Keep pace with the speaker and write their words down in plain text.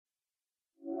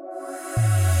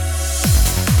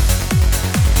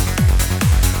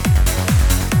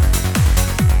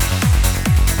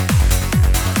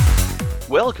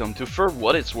Welcome to For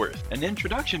What It's Worth, an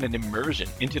introduction and immersion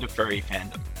into the furry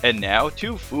fandom. And now,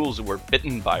 two fools who were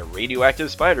bitten by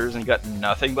radioactive spiders and got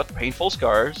nothing but painful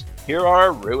scars, here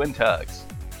are Rue and Tugs.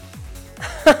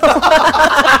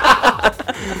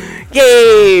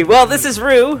 Yay! Well, this is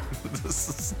Rue. This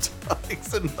is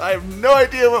Tugs, and I have no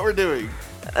idea what we're doing.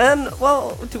 And,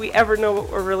 well, do we ever know what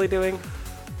we're really doing?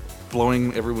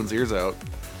 Blowing everyone's ears out.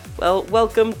 Well,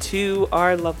 welcome to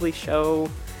our lovely show.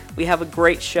 We have a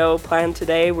great show planned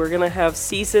today. We're going to have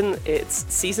season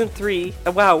 3.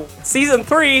 Season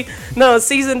 3? No,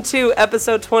 season 2,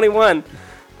 episode 21.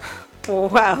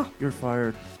 Wow. You're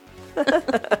fired.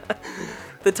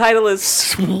 The title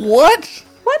is... What?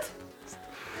 What?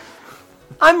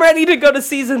 I'm ready to go to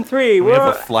season 3. We have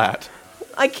a flat.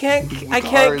 I can't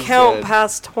Are count dead.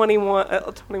 past 21.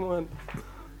 21.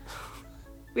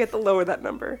 We have to lower that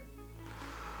number.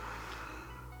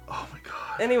 Oh my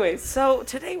god. Anyway, so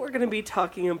today we're going to be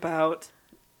talking about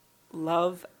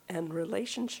love and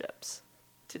relationships.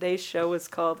 Today's show is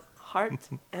called Heart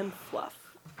and Fluff.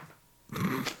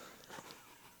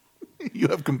 You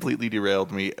have completely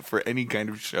derailed me for any kind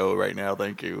of show right now,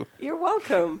 thank you. You're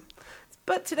welcome.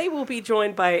 But today we'll be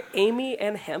joined by Amy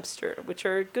and Hamster, which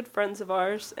are good friends of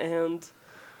ours, and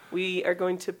we are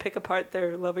going to pick apart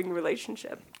their loving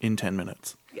relationship. In 10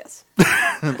 minutes. Yes.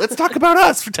 Let's talk about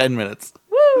us for 10 minutes.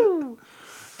 Woo!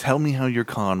 Tell me how your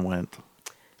con went.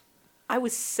 I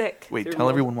was sick. Wait, through tell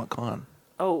everyone what con.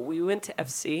 Oh, we went to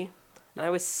FC, and I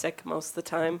was sick most of the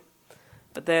time.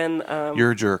 But then,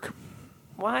 You're a jerk.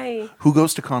 why? Who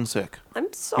goes to con sick?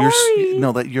 I'm sorry.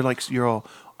 You're all,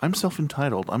 I'm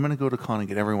self-entitled. I'm going to go to con and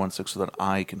get everyone sick so that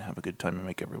I can have a good time and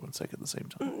make everyone sick at the same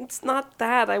time. It's not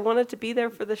that. I wanted to be there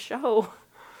for the show.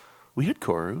 We had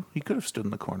Koru. He could have stood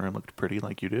in the corner and looked pretty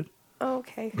like you did.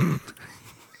 Okay.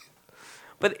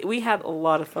 But we had a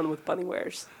lot of fun with bunny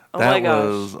wares. Oh that my gosh.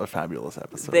 was a fabulous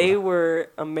episode. They were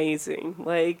amazing.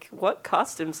 Like, what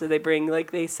costumes did they bring?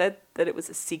 Like, they said that it was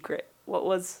a secret. What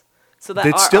was... So that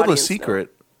It's our still a audience secret.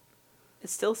 know.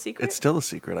 It's still a secret? It's still a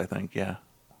secret, I think, yeah.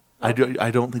 Okay.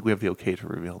 I don't think we have the okay to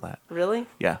reveal that. Really?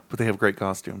 Yeah, but they have great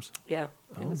costumes. Yeah.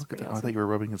 Oh, It was look at pretty that. I awesome. thought you were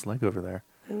rubbing his leg over there.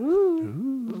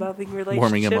 Ooh. Loving relationship.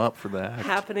 Warming him up for that.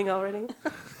 Happening already.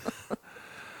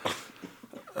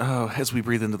 Oh, as we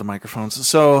breathe into the microphones.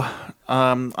 So,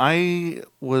 I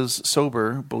was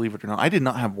sober, believe it or not. I did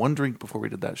not have one drink before we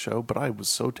did that show, but I was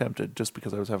so tempted just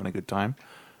because I was having a good time.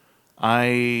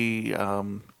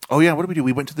 what did we do?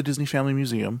 We went to the Disney Family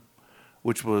Museum,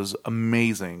 which was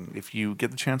amazing. If you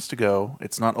get the chance to go,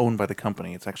 it's not owned by the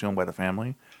company. It's actually owned by the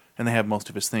family, and they have most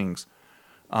of his things.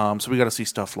 So we got to see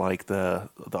stuff like the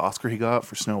Oscar he got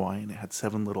for Snow White, and it had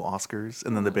 7 little Oscars,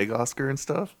 and then the big Oscar and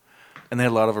stuff. And they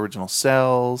had a lot of original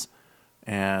cells,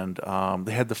 and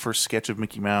they had the first sketch of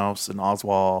Mickey Mouse and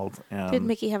Oswald. And, Did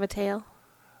Mickey have a tail?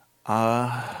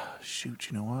 shoot,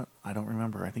 you know what? I don't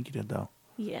remember. I think he did, though.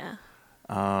 Yeah.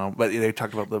 But they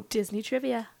talked about the... Disney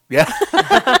trivia. Yeah.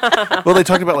 Well, they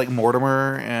talked about, like,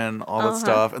 Mortimer and all that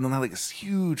stuff, and then they had, like, this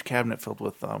huge cabinet filled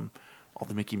with all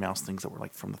the Mickey Mouse things that were,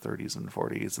 like, from the 30s and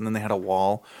 40s. And then they had a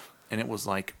wall, and it was,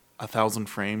 like, 1,000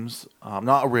 frames.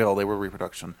 Not real, they were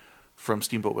reproduction. From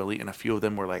Steamboat Willie, and a few of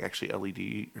them were like actually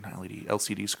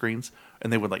LCD screens,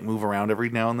 and they would like move around every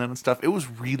now and then and stuff. It was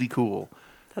really cool.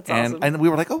 That's awesome. And we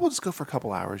were like, oh, we'll just go for a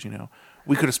couple hours,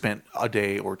 We could have spent a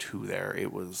day or two there.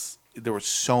 There was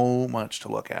so much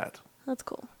to look at. That's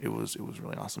cool. It was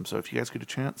really awesome. So if you guys get a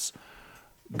chance,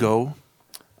 go.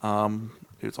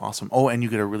 It's awesome. Oh, and you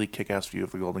get a really kick-ass view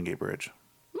of the Golden Gate Bridge.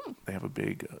 They have a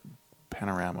big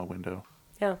panorama window.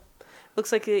 Yeah.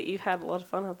 Looks like you had a lot of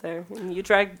fun out there. And you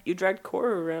dragged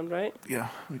Cora around, right? Yeah,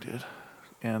 we did.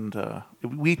 And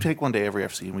we take one day every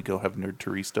FC and we go have Nerd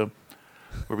Turista,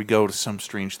 where we go to some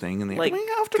strange thing and like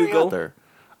after we Google? got there.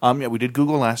 Yeah, we did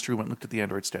Google last year. Went and looked at the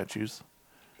Android statues.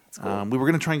 That's cool. We were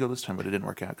going to try and go this time, but it didn't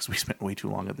work out because we spent way too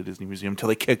long at the Disney Museum until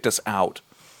they kicked us out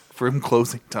for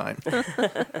closing time.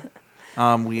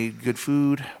 We ate good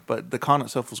food, but the con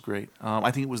itself was great.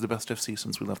 I think it was the best FC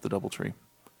since we left the DoubleTree.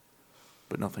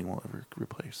 But nothing will ever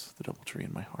replace the DoubleTree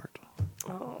in my heart.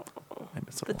 Oh, I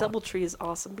miss it the a lot. DoubleTree is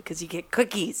awesome because you get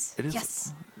cookies. It is.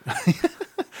 Yes.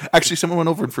 Actually, someone went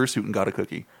over in fursuit and got a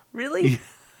cookie. Really?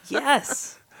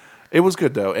 Yes. It was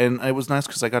good, though, and it was nice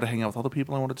because I got to hang out with all the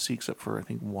people I wanted to see, except for, I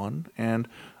think, one, and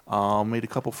made a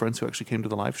couple friends who actually came to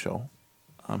the live show.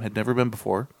 Had never been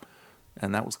before,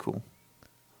 and that was cool.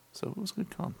 So it was a good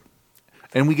con.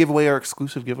 And we gave away our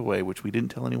exclusive giveaway, which we didn't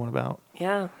tell anyone about.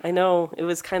 Yeah, I know. It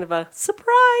was kind of a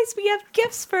surprise. We have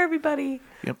gifts for everybody.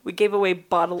 Yep. We gave away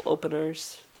bottle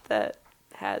openers that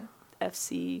had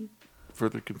FC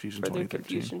Further Confusion Further 2013.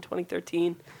 Confusion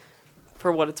 2013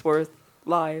 for what it's worth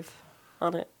live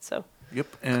on it. So Yep,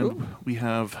 and we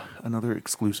have another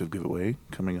exclusive giveaway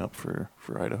coming up for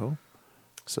Idaho.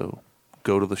 So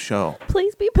go to the show.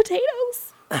 Please be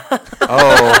potatoes.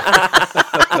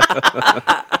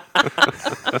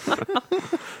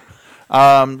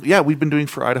 Oh. Yeah, we've been doing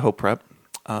for Idaho Prep.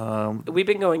 we've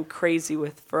been going crazy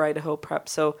for Idaho Prep.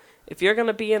 So if you're going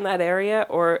to be in that area,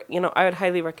 or, I would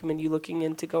highly recommend you looking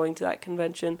into going to that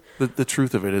convention. The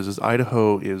truth of it is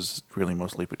Idaho is really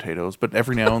mostly potatoes, but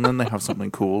every now and then they have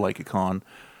something cool like a con.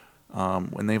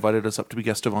 And they invited us up to be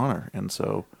guest of honor, and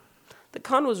so The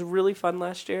con was really fun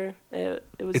last year. It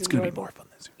was it's going to be enjoyable. more fun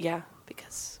this year. Yeah,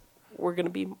 because we're going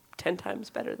to be 10 times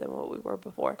better than what we were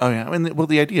before. Oh yeah, I mean, well,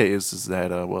 the idea is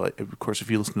that of course, if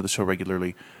you listen to the show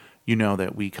regularly, you know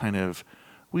that we kind of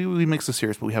we mix the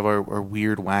serious, but we have our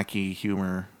weird, wacky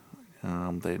humor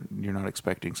that you're not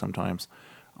expecting sometimes.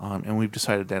 And we've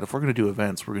decided that if we're going to do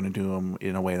events, we're going to do them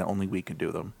in a way that only we can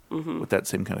do them with that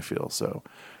same kind of feel. So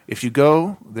if you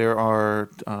go, there are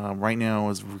right now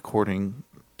is recording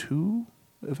 2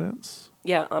 events.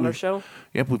 Yeah, on our show.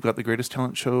 Yep, we've got the greatest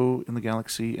talent show in the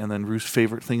galaxy, and then Ruth's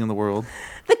favorite thing in the world.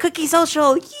 The Cookie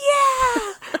Social,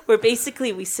 yeah! Where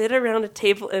basically we sit around a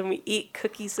table and we eat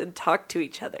cookies and talk to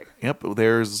each other. Yep,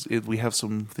 we have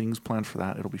some things planned for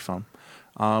that. It'll be fun.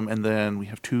 And then we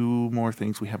have 2 more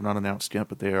things we have not announced yet,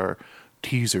 but they are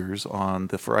teasers on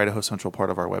the For Idaho Central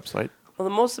part of our website. Well,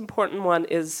 the most important one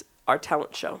is our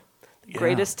talent show. The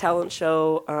greatest talent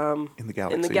show In the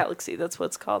galaxy. In the galaxy, that's what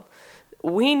it's called.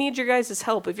 We need your guys'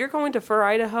 help. If you're going to Fur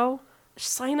Idaho,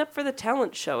 sign up for the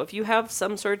talent show. If you have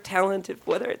some sort of talent,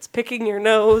 whether it's picking your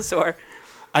nose or...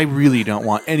 I really don't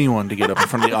want anyone to get up in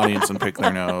front of the audience and pick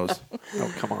their nose.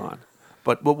 Oh, come on.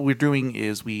 But what we're doing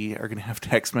is we are going to have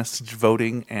text message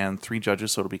voting and 3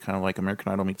 judges, so it'll be kind of like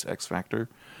American Idol meets X Factor.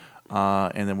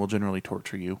 And then we'll generally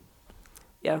torture you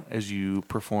as you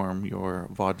perform your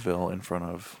vaudeville in front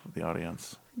of the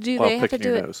audience. Do While they have to picking do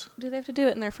your it? nose. Do they have to do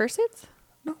it in their first hits?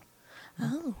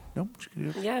 Nope. You can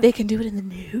do it. Yeah, They can do it in the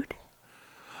nude.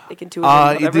 they can do it in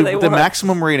whatever they the want.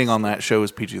 maximum rating on that show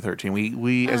is PG-13.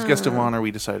 We as guest of honor, we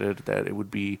decided that it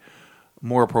would be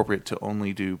more appropriate to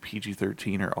only do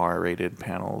PG-13 or R-rated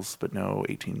panels, but no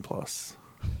 18 plus.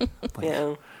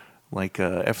 Like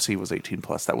FC was 18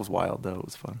 plus. That was wild though. It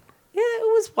was fun. Yeah,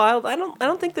 it was wild. I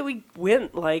don't think that we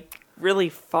went really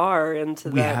far into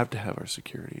that. We have to have our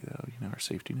security though. Our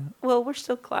safety net. Well, we're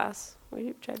still class.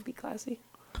 We try to be classy.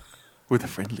 We're the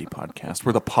friendly podcast.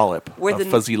 We're the polyp We're of the-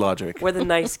 fuzzy logic. We're the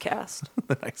nice cast.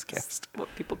 the nice cast.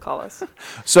 What people call us.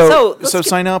 So let's get-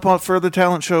 sign up for the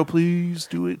talent show, please.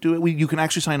 Do it. You can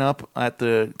actually sign up at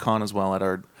the con as well.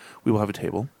 We will have a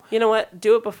table. You know what?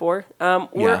 Do it before. We're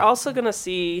Yeah. also gonna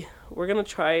see. We're gonna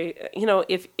try.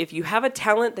 If you have a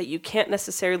talent that you can't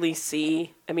necessarily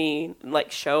see,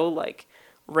 show like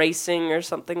racing or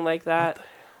something like that,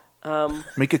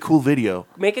 Make a cool video.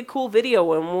 make a cool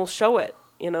video and we'll show it.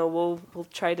 We'll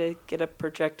try to get a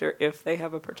projector if they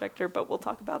have a projector, but we'll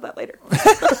talk about that later.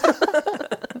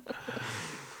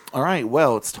 All right.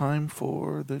 Well, it's time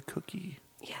for the cookie.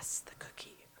 Yes, the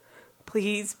cookie.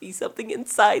 Please be something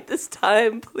inside this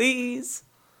time, please.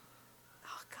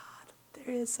 Oh, God.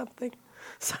 There is something.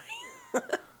 Sorry.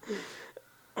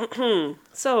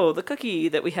 So, the cookie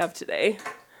that we have today,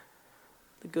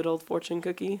 the good old fortune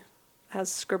cookie,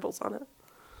 has scribbles on it.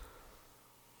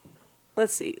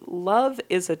 Let's see. Love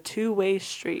is a two-way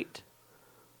street.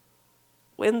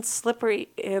 When slippery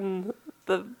in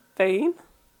the vein.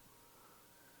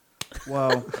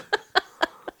 Wow.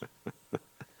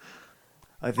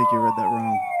 I think you read that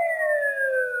wrong.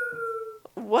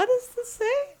 What does this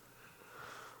say?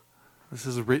 This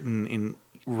is written in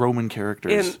Roman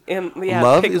characters.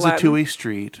 Love is a two-way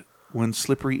street when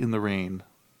slippery in the rain.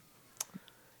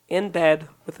 In bed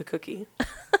with a cookie.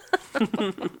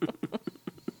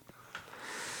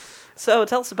 So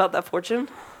tell us about that, Fortune.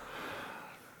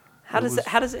 How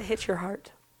does it hit your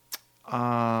heart?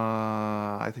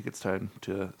 I think it's time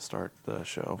to start the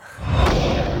show.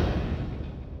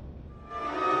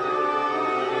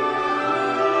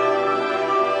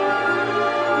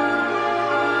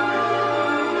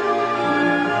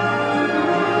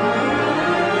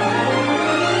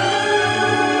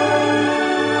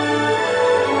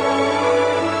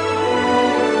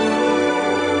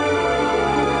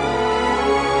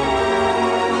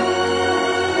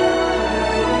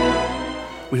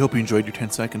 We hope you enjoyed your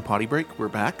 10-second potty break. We're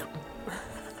back.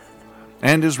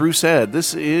 And as Rue said,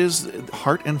 this is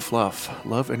Heart and Fluff,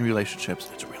 Love and Relationships.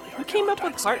 It's really Who hard. came up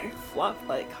with heart and fluff?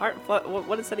 Like, heart and fluff,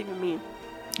 what does that even mean?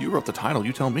 You wrote the title,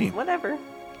 you tell me. Whatever.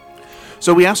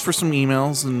 So we asked for some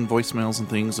emails and voicemails and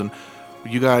things, and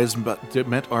you guys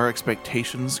met our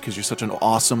expectations because you're such an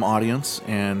awesome audience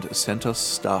and sent us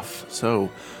stuff. So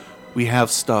we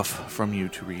have stuff from you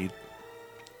to read.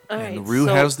 All And right, Rue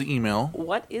so has the email.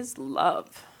 what is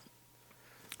love?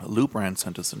 Loopran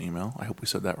sent us an email. I hope we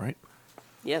said that right.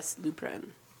 Yes, Lupran.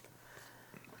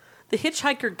 The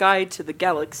Hitchhiker Guide to the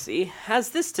Galaxy has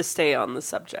this to say on the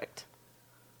subject.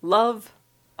 Love,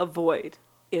 avoid,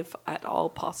 if at all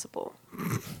possible.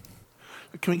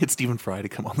 Can we get Stephen Fry to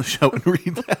come on the show and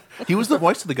read that? He was the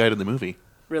voice of the guide in the movie.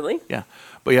 Really? Yeah.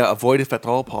 But yeah, avoid if at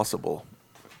all possible.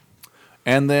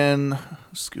 And then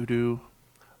Scooter,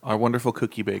 our wonderful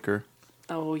cookie baker.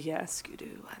 Oh, yeah, Scooter,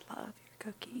 I love your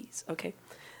cookies. Okay,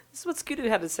 this is what Scooter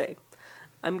had to say.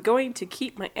 I'm going to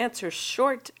keep my answers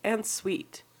short and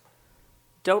sweet.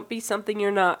 Don't be something you're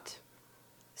not.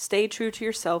 Stay true to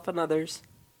yourself and others,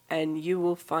 and you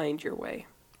will find your way.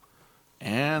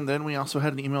 And then we also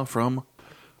had an email from...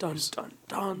 Dun, dun,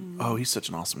 dun. Oh, he's such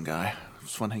an awesome guy. It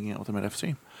was fun hanging out with him at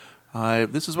FC.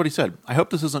 This is what he said. I hope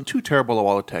this isn't too terrible a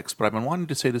wall of text, but I've been wanting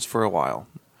to say this for a while.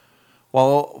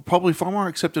 While probably far more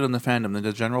accepted in the fandom than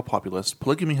the general populace,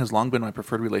 polygamy has long been my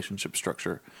preferred relationship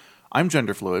structure. I'm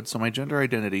gender fluid, so my gender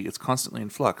identity is constantly in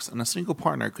flux, and a single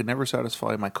partner could never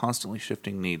satisfy my constantly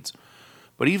shifting needs.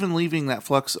 But even leaving that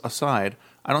flux aside,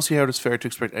 I don't see how it is fair to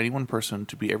expect any one person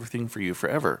to be everything for you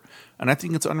forever, and I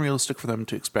think it's unrealistic for them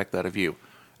to expect that of you.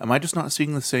 Am I just not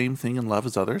seeing the same thing in love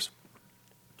as others?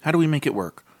 How do we make it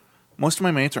work? Most of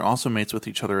my mates are also mates with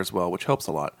each other as well, which helps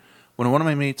a lot. When one of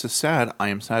my mates is sad, I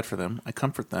am sad for them, I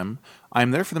comfort them, I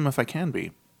am there for them if I can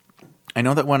be. I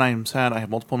know that when I am sad, I have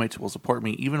multiple mates who will support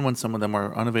me, even when some of them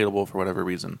are unavailable for whatever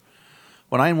reason.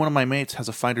 When I and one of my mates has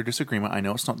a fight or disagreement, I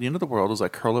know it's not the end of the world as I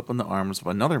curl up in the arms of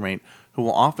another mate who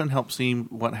will often help see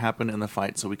what happened in the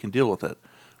fight so we can deal with it.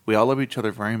 We all love each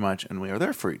other very much, and we are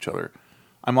there for each other.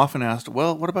 I'm often asked,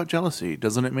 well, what about jealousy?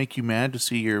 Doesn't it make you mad to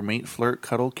see your mate flirt,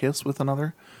 cuddle, kiss with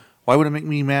another? Why would it make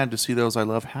me mad to see those I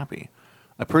love happy?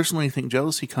 I personally think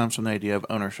jealousy comes from the idea of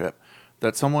ownership,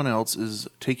 that someone else is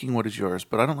taking what is yours,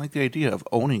 but I don't like the idea of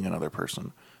owning another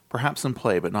person. Perhaps in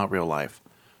play, but not real life.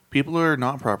 People are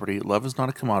not property, love is not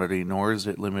a commodity, nor is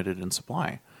it limited in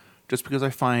supply. Just because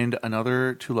I find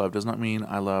another to love does not mean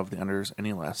I love the others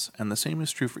any less, and the same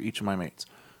is true for each of my mates.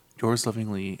 Yours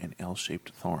lovingly, an L-shaped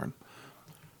thorn.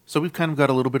 So we've kind of got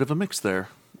a little bit of a mix there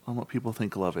on what people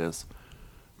think love is.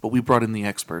 But we brought in the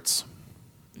experts.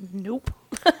 Nope.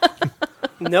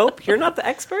 Nope, you're not the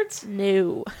experts?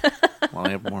 No. Well,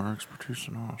 they have more expertise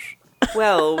than us.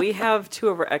 Well, we have two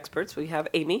of our experts. We have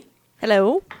Amy,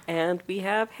 Hello. and we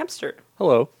have Hamster.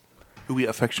 Hello. Who we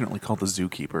affectionately call the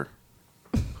zookeeper.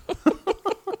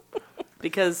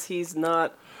 Because he's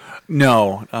not...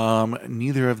 No,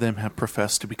 neither of them have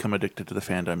professed to become addicted to the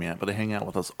fandom yet, but they hang out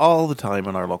with us all the time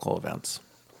in our local events.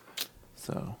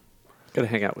 So, Gotta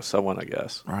hang out with someone, I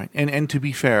guess. right. And to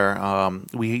be fair,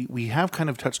 we have kind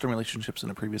of touched on relationships in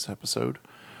a previous episode,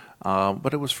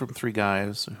 but it was from three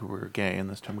guys who were gay, and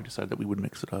this time we decided that we would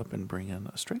mix it up and bring in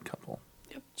a straight couple.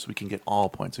 Yep. So we can get all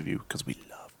points of view, because we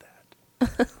love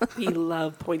that. We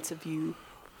love points of view.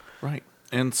 Right.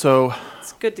 And so,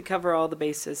 It's good to cover all the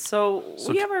bases. So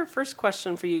we t- have our first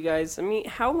question for you guys. I mean,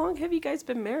 how long have you guys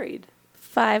been married?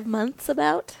 5 months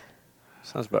about.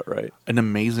 Sounds about right. and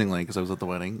amazingly, because I was at the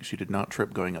wedding, she did not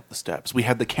trip going up the steps. We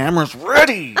had the cameras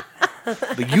ready!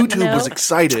 The YouTube was No.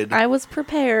 excited. I was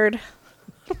prepared.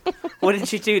 What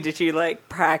did you do? Did you, like,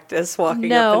 practice walking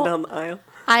No. up and down the aisle?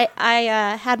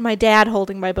 I had my dad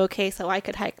holding my bouquet so I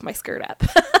could hike my skirt up.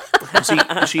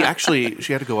 she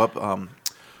had to go up,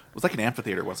 it was like an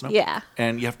amphitheater, wasn't it? Yeah.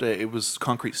 And it was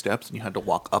concrete steps, and you had to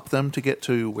walk up them to get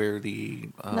to where the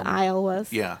aisle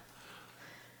was. Yeah.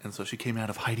 And so she came out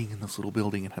of hiding in this little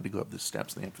building and had to go up the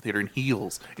steps in the amphitheater in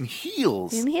heels. In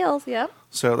heels! In heels, yep.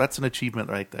 So that's an achievement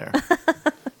right there.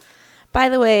 By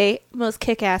the way, most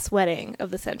kick-ass wedding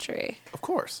of the century. Of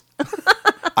course.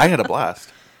 I had a blast.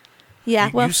 Yeah,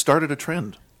 You, well, you started a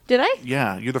trend. did I?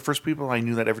 Yeah, you're the first people I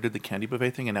knew that ever did the candy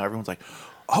buffet thing, and now everyone's like,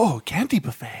 oh, candy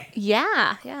buffet.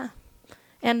 Yeah, yeah.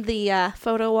 And the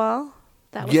photo wall,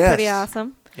 that was Yes. pretty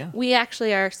awesome. Yeah. We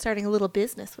actually are starting a little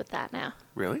business with that now.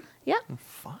 Really? Yeah,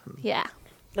 Fun. yeah.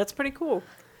 That's pretty cool.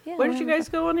 Yeah, Where did we're you guys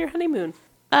go on your honeymoon?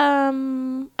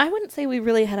 I wouldn't say we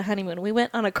really had a honeymoon. We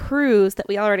went on a cruise that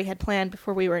we already had planned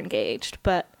before we were engaged,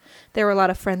 but there were a lot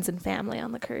of friends and family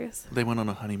on the cruise. They went on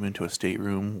a honeymoon to a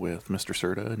stateroom with Mr.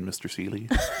 Serta and Mr. Seeley.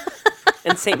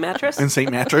 And St. Mattress? in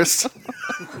St. Mattress.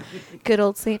 Good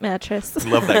old St. Mattress.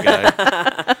 Love that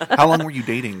guy. How long were you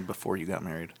dating before you got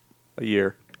married? A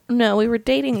year. No, we were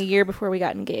dating a year before we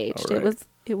got engaged. Oh, right.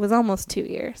 It was almost 2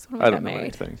 years when we I got don't know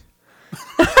married. anything.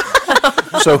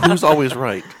 So who's always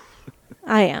right?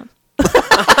 I am.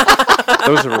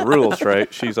 Those are rules,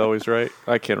 right? She's always right.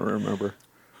 I can't remember.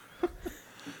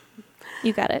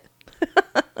 You got it.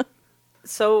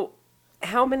 So,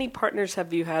 how many partners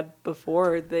have you had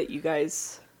before that you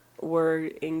guys were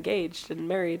engaged and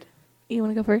married? You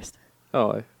want to go first?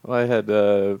 Oh, I had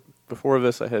before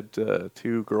this. I had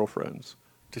 2 girlfriends.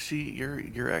 Does she?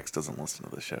 Your ex doesn't listen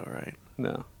to the show, right?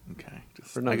 No, Okay.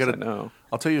 Just, or not. I know.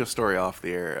 I'll tell you a story off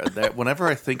the air. That whenever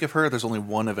I think of her, there's only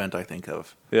one event I think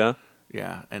of. Yeah,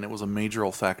 Yeah, and it was a major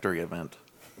olfactory event.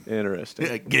 interesting.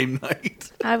 Yeah, game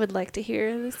night. I would like to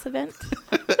hear this event.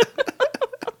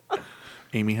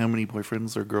 Amy, how many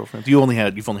boyfriends or girlfriends? You've only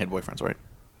had boyfriends, right?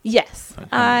 Yes. Okay.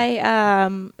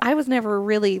 I was never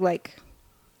really like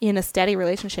in a steady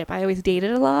relationship. I always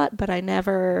dated a lot, but I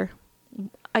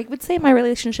would say my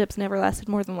relationships never lasted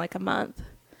more than like a month.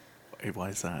 Hey, why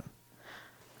is that?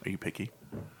 Are you picky?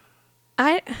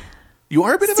 I You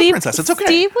are a bit of a princess. It's okay.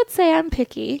 Steve would say I'm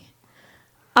picky.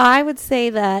 I would say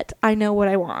that I know what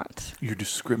I want. You're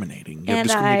discriminating. You have And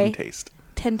discriminating I- taste.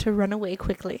 Tend to run away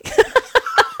quickly.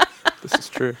 This is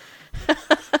true.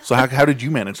 So how did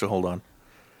you manage to hold on?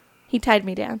 He tied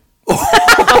me down. Woo!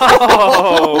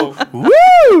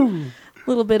 A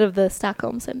little bit of the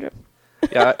Stockholm syndrome.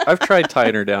 Yeah, I've tried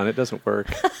tying her down. It doesn't work.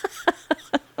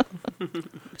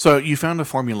 So you found a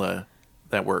formula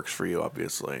that works for you,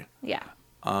 obviously. Yeah.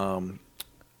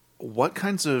 What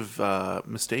kinds of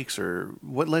mistakes or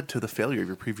what led to the failure of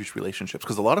your previous relationships?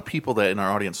 Because a lot of people that in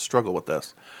our audience struggle with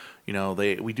this. You know,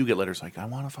 we do get letters like, I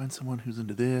want to find someone who's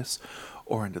into this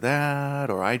or into that,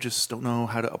 or I just don't know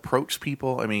how to approach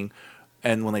people. I mean,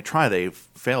 and when they try, they've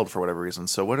failed for whatever reason.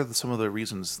 So what are some of the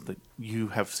reasons that you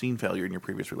have seen failure in your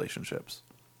previous relationships?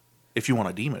 If you want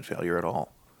to deem it failure at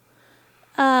all.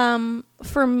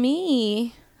 For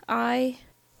me, I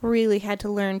really had to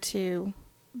learn to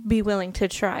be willing to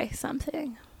try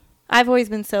something. I've always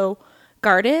been so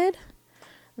guarded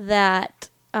that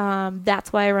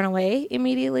that's why I run away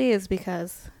immediately, is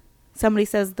because somebody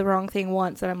says the wrong thing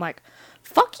once and I'm like,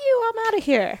 fuck you, I'm out of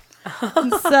here.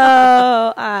 And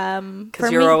so,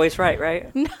 Because you're always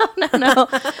right? no.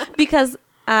 Because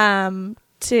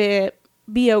to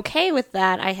be okay with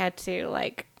that, I had to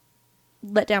like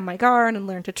let down my guard and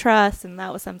learn to trust, and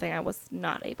that was something I was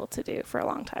not able to do for a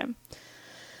long time.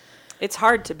 It's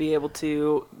hard to be able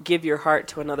to give your heart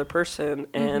to another person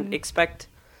and expect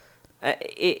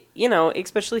it, you know,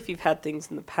 especially if you've had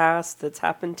things in the past that's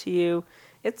happened to you.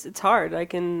 It's hard. I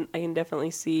can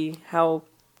definitely see how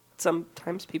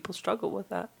sometimes people struggle with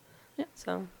that. Yeah.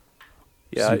 So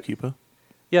Yeah, Zookeeper?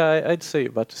 I'd say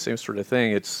about the same sort of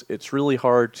thing. It's really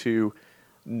hard to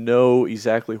know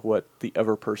exactly what the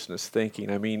other person is thinking.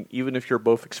 I mean, even if you're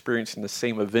both experiencing the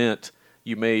same event,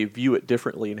 you may view it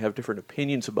differently and have different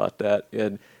opinions about that.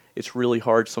 And it's really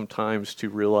hard sometimes to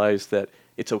realize that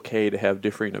it's okay to have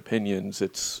differing opinions.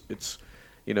 It's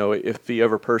you know, if the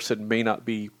other person may not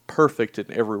be perfect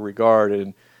in every regard,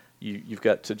 and you've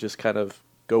got to just kind of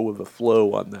go with the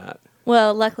flow on that.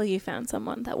 Well, luckily you found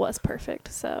someone that was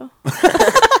perfect, so.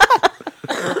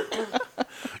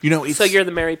 You know, it's so you're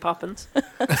the Mary Poppins.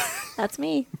 That's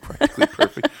me. practically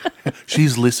perfect.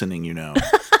 She's listening, you know.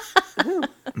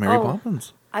 Mary Oh.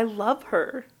 Poppins. I love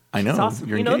her. I know. She's awesome.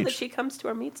 You're you know that engaged. she comes to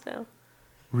our meets now.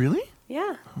 Really?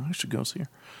 Yeah. Oh, I should go see her.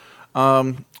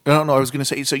 I don't know. I was going to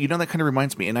say, so you know, that kind of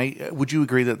reminds me. And would you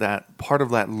agree that part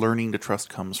of that learning to trust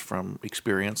comes from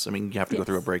experience? I mean, you have to go Yes.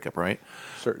 through a breakup, right?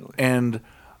 Certainly. And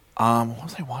what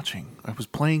was I watching? I was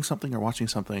playing something or watching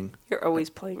something. You're always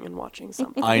playing and watching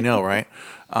something. I know, right?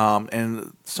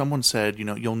 And someone said, you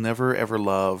know, you'll never ever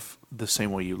love the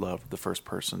same way you loved the first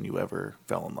person you ever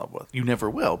fell in love with. You never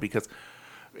will, because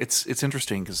it's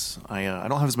interesting because I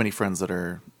don't have as many friends that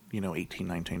are, you know, 18,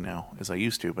 19 now as I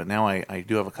used to, but now I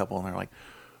do have a couple, and they're like,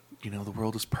 you know, the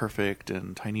world is perfect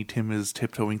and Tiny Tim is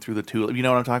tiptoeing through the tulip. You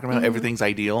know what I'm talking about? Mm-hmm. Everything's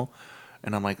ideal.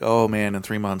 And I'm like, oh man, in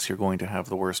 3 months you're going to have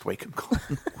the worst wake-up call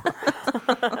in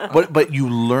the world. But you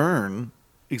learn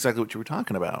exactly what you were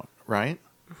talking about, right?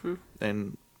 Mm-hmm.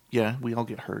 And yeah, we all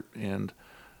get hurt, and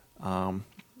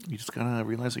you just gotta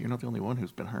realize that you're not the only one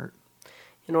who's been hurt.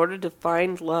 In order to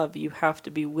find love, you have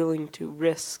to be willing to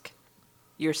risk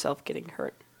yourself getting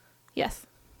hurt. Yes.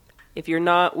 If you're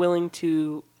not willing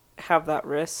to have that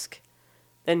risk,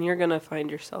 then you're going to find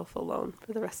yourself alone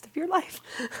for the rest of your life.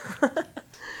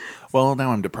 Well,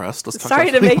 now I'm depressed. Let's talk Sorry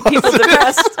about to something make people positive.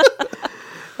 depressed.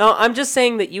 No, I'm just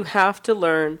saying that you have to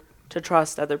learn to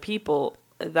trust other people.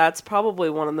 That's probably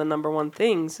one of the number one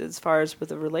things as far as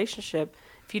with a relationship.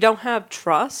 If you don't have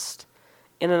trust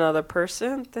in another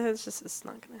person, then it's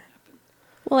not going to happen.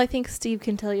 Well, I think Steve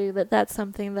can tell you that that's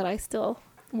something that I still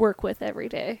work with every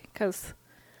day. Because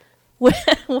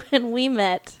when we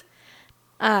met,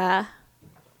 I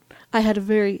had a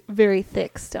very, very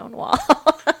thick stone wall.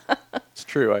 It's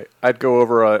true. I'd go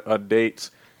over on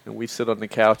dates, and we'd sit on the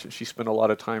couch, and she spent a lot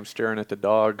of time staring at the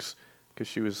dogs because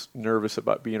she was nervous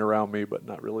about being around me, but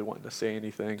not really wanting to say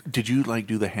anything. Did you like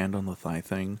do the hand on the thigh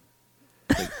thing?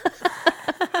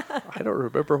 I don't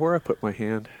remember where I put my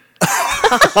hand.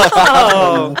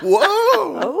 Oh,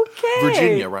 Whoa! okay.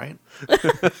 Virginia, right?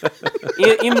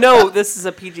 You know this is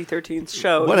a PG-13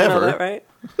 show. Whatever. You know that, right?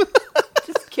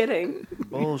 Just kidding.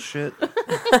 Bullshit.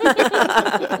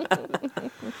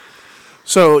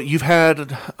 So you've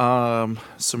had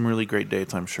some really great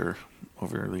dates, I'm sure,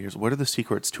 over the years. What are the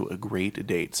secrets to a great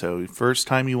date? So first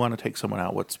time you want to take someone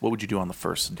out, what would you do on the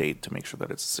first date to make sure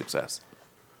that it's a success?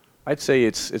 I'd say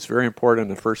it's very important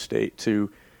on the first date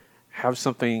to have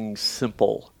something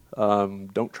simple.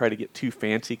 Don't try to get too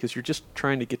fancy because you're just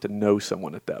trying to get to know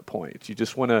someone at that point. You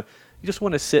just want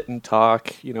to sit and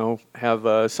talk.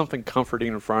 Have something comforting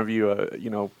in front of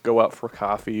you. Go out for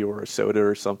coffee or a soda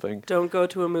or something. Don't go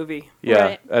to a movie. Yeah,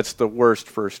 Right. that's the worst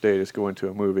first date is going to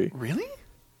a movie. Really?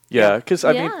 Yeah, because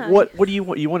I Yeah. mean, what do you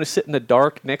want? You want to sit in the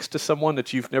dark next to someone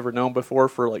that you've never known before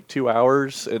for like 2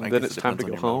 hours, and I then guess it's it time to go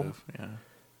depends on your home. motive, Yeah.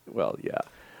 Well, yeah,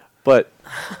 but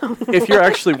if you're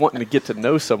actually wanting to get to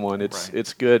know someone, Right.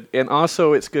 it's good, and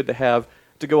also it's good to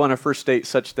go on a first date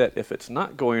such that if it's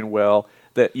not going well,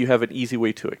 that you have an easy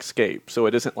way to escape. So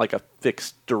it isn't like a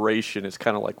fixed duration. It's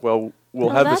kind of like, well, we'll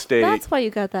No, have this date. That's why you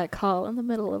got that call in the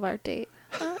middle of our date.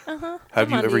 Have Come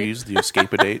you on, ever dude. used the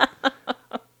escape a date?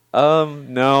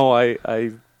 No,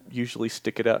 I usually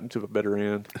stick it out into the bitter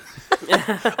end.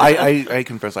 I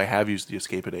confess I have used the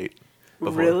escape a date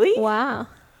before. Really? Wow.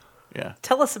 Yeah.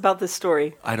 Tell us about this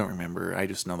story. I don't remember. I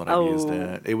just know that I've used Oh.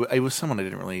 it. It was someone I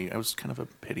didn't really. I was kind of a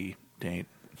pity date.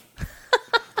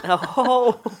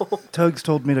 Oh, Tugs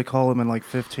told me to call him in like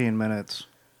 15 minutes.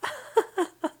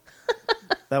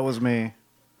 That was me.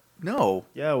 No.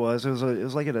 Yeah, it was. It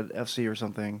was like at an FC or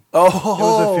something. Oh. It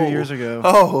was a few years ago.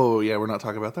 Oh, yeah. We're not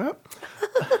talking about that.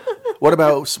 What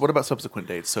about subsequent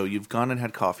dates? So you've gone and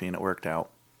had coffee and it worked out.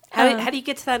 how do you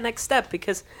get to that next step?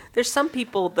 Because there's some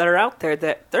people that are out there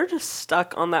that they're just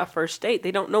stuck on that first date.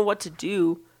 They don't know what to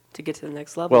do to get to the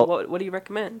next level. Well- what do you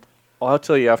recommend? Well, I'll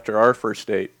tell you, after our first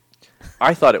date,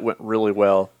 I thought it went really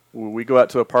well. We go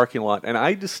out to a parking lot, and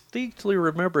I distinctly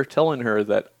remember telling her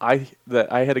that I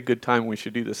had a good time. We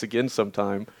should do this again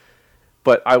sometime.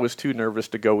 But I was too nervous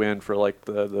to go in for like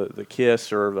the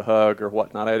kiss or the hug or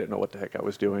whatnot. I didn't know what the heck I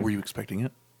was doing. Were you expecting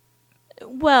it?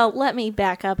 Well, let me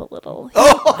back up a little.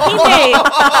 He may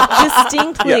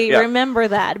distinctly Yeah. remember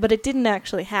that, but it didn't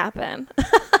actually happen.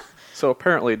 So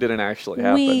apparently, it didn't actually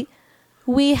happen.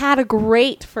 We had a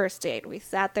great first date. We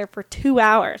sat there for 2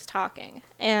 hours talking,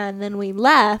 and then we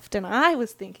left. And I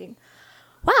was thinking,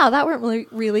 "Wow, that went really,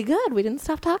 really good. We didn't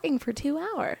stop talking for 2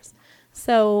 hours."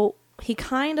 So he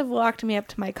kind of walked me up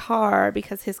to my car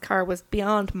because his car was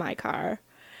beyond my car,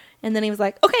 and then he was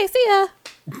like, "Okay, see ya,"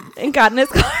 and got in his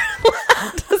car.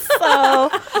 So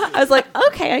I was like,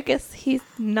 "Okay, I guess he's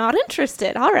not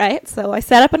interested. All right." So I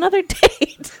set up another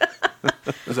date.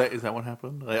 Is that what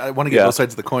happened? I want to get Yeah. both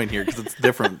sides of the coin here because it's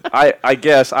different. I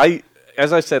guess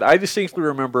as I said, I distinctly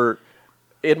remember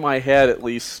in my head at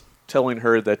least telling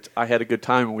her that I had a good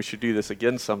time and we should do this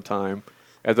again sometime,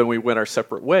 and then we went our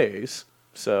separate ways.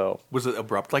 So Was it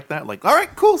abrupt like that? Like, all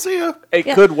right, cool, see ya. it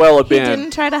Yeah. could well have He been.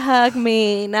 didn't try to hug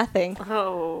me. Nothing.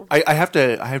 Oh, I have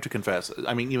to confess.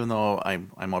 I mean, even though I'm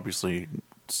obviously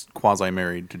quasi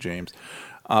married to James,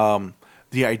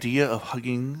 the idea of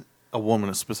hugging a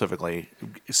woman specifically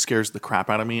scares the crap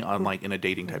out of me on like in a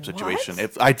dating type situation.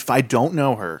 If I don't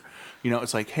know her,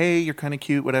 it's like, hey, you're kind of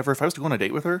cute, whatever. If I was to go on a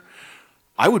date with her,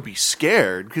 I would be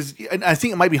scared because I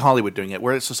think it might be Hollywood doing it,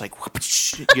 where it's just like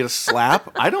you get a slap.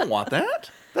 I don't want that.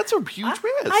 That's a huge risk.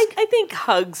 I think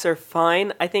hugs are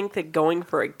fine. I think that going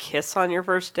for a kiss on your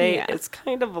first date Yeah. is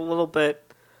kind of a little bit.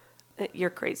 You're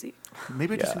crazy.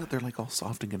 Maybe I just Yeah. think that they're like all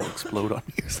soft and going to explode on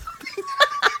me or something.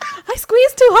 I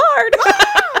squeezed too hard.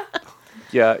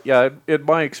 Yeah. In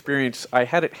my experience, I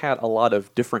hadn't had a lot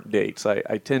of different dates. I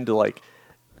tend to like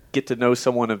get to know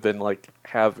someone and then like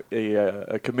have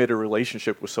a committed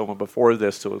relationship with someone before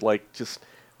this. So like just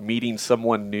meeting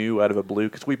someone new out of a blue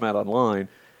because we met online,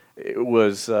 it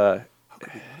was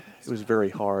very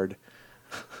hard.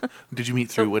 Did you meet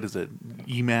through what is it,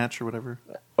 eMatch or whatever?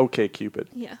 Okay, Cupid.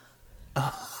 Yeah.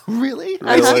 Really?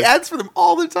 I see ads for them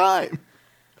all the time.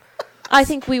 I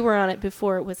think we were on it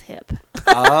before it was hip.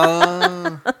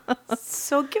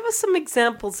 So give us some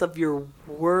examples of your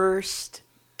worst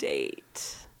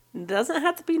date. It doesn't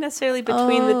have to be necessarily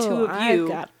between the two of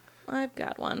you. I've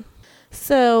got one.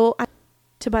 So I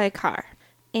to buy a car,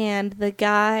 and the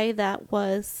guy that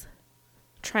was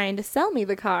trying to sell me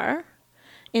the car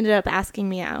ended up asking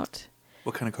me out.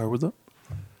 What kind of car was it?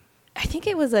 I think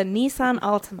it was a Nissan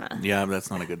Altima. Yeah,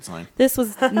 that's not a good sign. This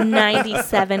was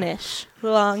 97-ish, a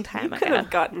long time You ago. could have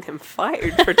gotten him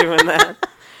fired for doing that.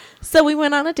 So we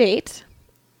went on a date,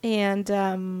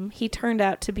 and he turned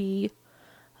out to be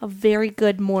a very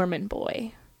good Mormon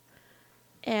boy.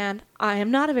 And I am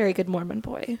not a very good Mormon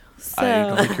boy. So, I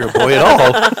don't think you're a boy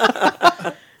at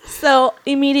all. so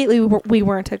immediately we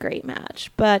weren't a great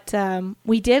match. But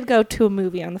we did go to a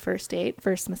movie on the first date,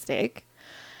 first mistake.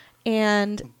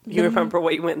 And You remember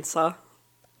what you went and saw?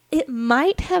 it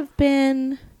might have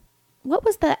been, what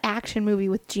was the action movie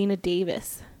with Gina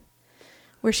Davis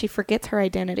where she forgets her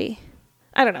identity?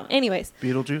 I don't know. Anyways.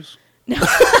 Beetlejuice?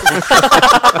 Close.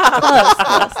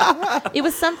 It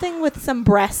was something with some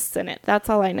breasts in it. That's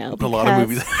all I know. A lot of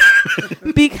movies.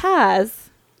 Because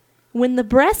when the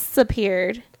breasts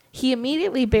appeared, he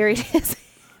immediately buried his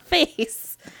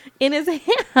face in his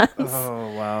hands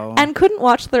Oh, wow. and couldn't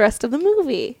watch the rest of the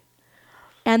movie.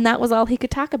 And that was all he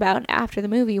could talk about after the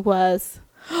movie was,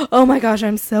 oh my gosh,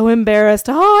 I'm so embarrassed.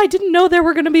 Oh, I didn't know there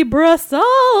were going to be breasts.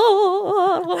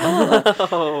 Oh.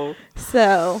 Oh.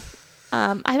 So,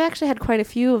 I've actually had quite a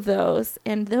few of those.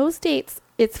 And those dates,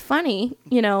 it's funny,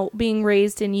 being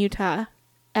raised in Utah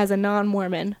as a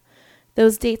non-Mormon,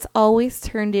 those dates always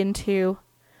turned into,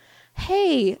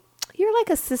 hey, you're like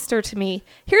a sister to me.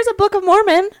 Here's a Book of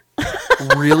Mormon.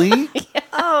 Really?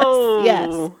 Oh.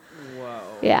 Yes.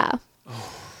 Yeah.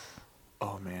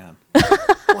 Oh, man.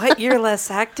 What? You're less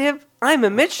active? I'm a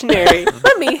missionary.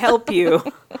 Let me help you.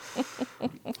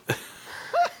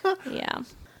 Yeah.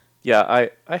 Yeah,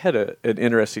 I had an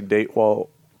interesting date while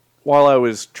I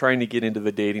was trying to get into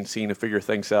the dating scene and figure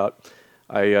things out.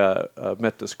 I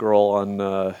met this girl on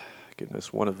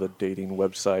one of the dating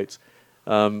websites.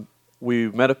 We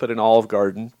met up at an Olive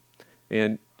Garden,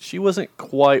 and she wasn't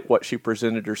quite what she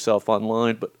presented herself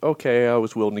online, but okay, I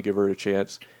was willing to give her a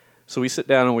chance. So we sit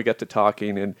down and we got to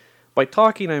talking, and by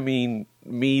talking I mean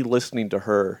me listening to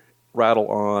her rattle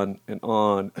on and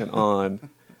on and on.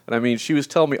 And I mean, she was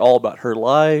telling me all about her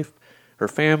life, her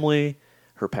family,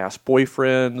 her past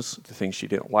boyfriends, the things she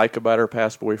didn't like about her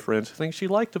past boyfriends, the things she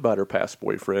liked about her past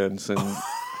boyfriends. And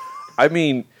I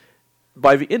mean,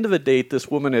 by the end of the date, this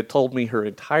woman had told me her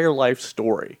entire life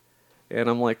story. And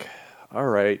I'm like, all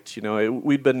right,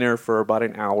 we'd been there for about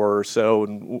an hour or so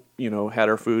and, had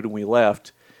our food and we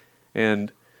left.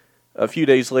 And a few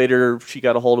days later, she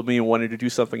got a hold of me and wanted to do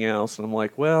something else. And I'm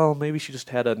like, well, maybe she just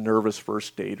had a nervous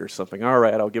first date or something. All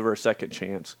right, I'll give her a second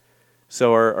chance.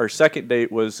 So our second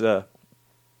date was,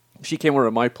 she came over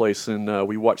to my place and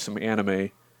we watched some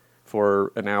anime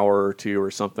for an hour or two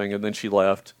or something. And then she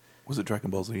left. Was it Dragon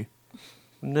Ball Z?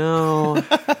 No.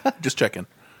 Just checking.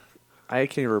 I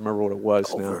can't even remember what it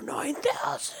was now. Over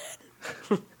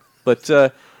 9,000.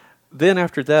 But then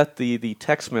after that, the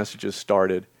text messages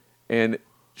started. And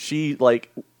she,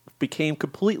 became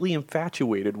completely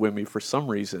infatuated with me for some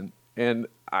reason. And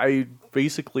I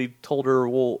basically told her,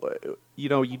 well, you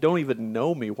don't even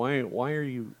know me. Why are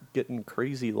you getting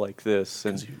crazy like this?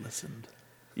 And Because you listened.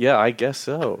 yeah, I guess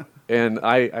so. And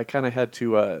I kind of had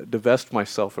to divest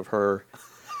myself of her.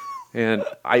 And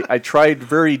I tried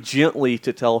very gently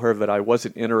to tell her that I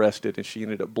wasn't interested, and she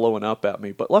ended up blowing up at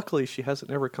me. But luckily, she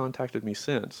hasn't ever contacted me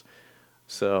since.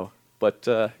 So... But,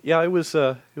 yeah, it was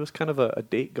kind of a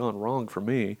date gone wrong for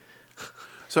me.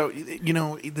 So,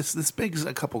 this begs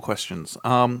a couple questions.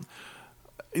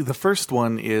 The first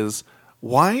one is,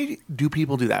 why do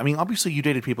people do that? I mean, obviously you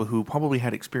dated people who probably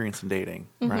had experience in dating,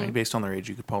 right? Based on their age,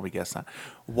 you could probably guess that.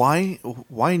 Why,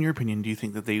 in your opinion, do you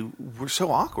think that they were so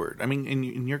awkward? I mean,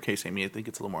 in your case, Amy, I think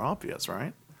it's a little more obvious,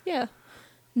 right? Yeah.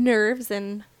 Nerves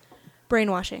and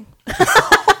brainwashing.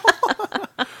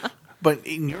 But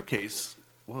in your case...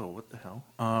 Whoa, what the hell?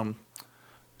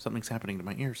 Something's happening to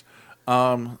my ears.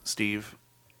 Steve,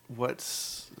 what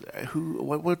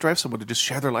drives someone to just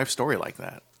share their life story like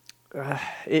that?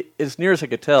 As near as I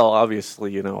could tell,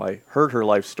 obviously, I heard her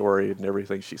life story and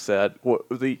everything she said.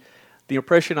 The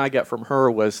impression I got from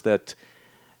her was that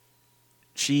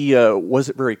she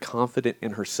wasn't very confident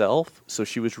in herself, so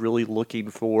she was really looking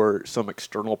for some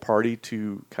external party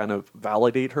to kind of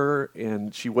validate her,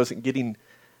 and she wasn't getting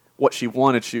what she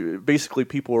wanted. Basically,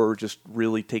 people were just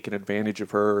really taking advantage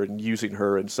of her and using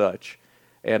her and such.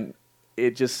 And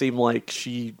it just seemed like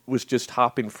she was just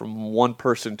hopping from one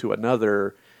person to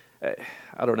another.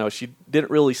 I don't know. She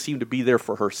didn't really seem to be there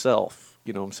for herself.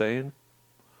 You know what I'm saying?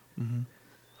 Mm-hmm.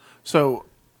 So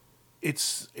it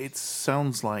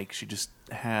sounds like she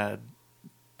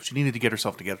needed to get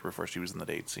herself together before she was in the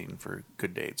date scene for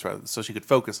good dates, rather so she could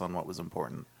focus on what was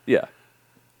important. Yeah.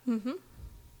 Mm-hmm.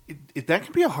 That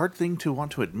can be a hard thing to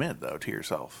want to admit, though, to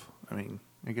yourself. I mean,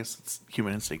 I guess it's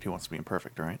human instinct who wants to be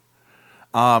imperfect, right?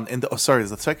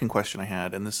 The second question I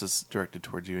had, and this is directed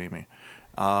towards you, Amy.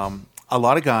 A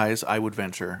lot of guys, I would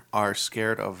venture, are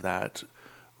scared of that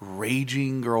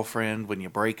raging girlfriend when you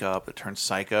break up that turns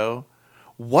psycho.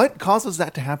 What causes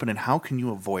that to happen, and how can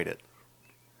you avoid it?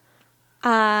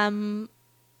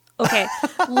 Okay,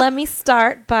 let me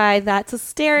start by that's a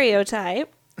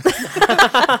stereotype.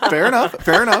 Fair enough.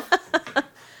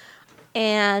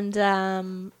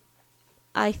 And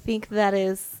I think that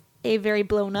is a very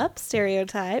blown up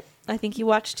stereotype. I think you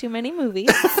watch too many movies.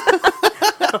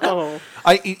 Oh.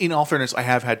 In all fairness, I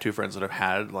have had two friends that have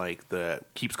had like the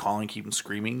keeps calling, keeps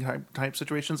screaming type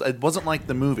situations. It wasn't like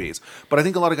the movies, but I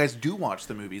think a lot of guys do watch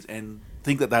the movies and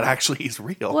think that actually is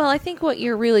real. Well, I think what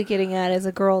you're really getting at is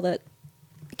a girl that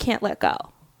can't let go.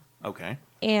 Okay.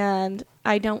 And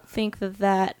I don't think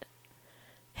that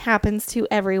happens to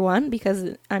everyone,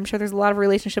 because I'm sure there's a lot of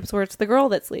relationships where it's the girl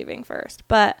that's leaving first.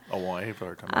 But I have a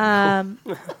hard time.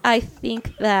 I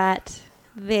think that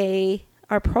they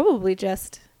are probably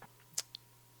just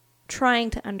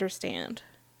trying to understand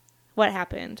what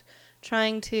happened,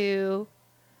 trying to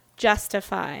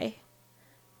justify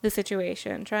the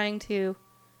situation, trying to,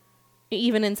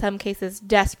 even in some cases,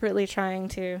 desperately trying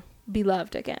to be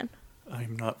loved again.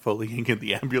 I'm not following in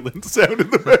the ambulance sound in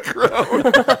the background.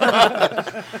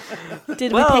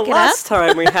 Did we pick it last up?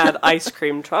 time we had ice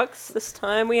cream trucks. This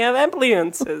time we have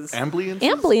ambulances. Ambulance?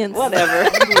 Whatever.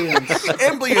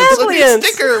 Ambulance! A new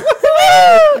sticker!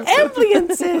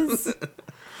 Ambulances.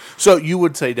 So you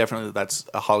would say definitely that's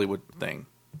a Hollywood thing.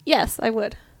 Yes, I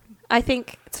would. I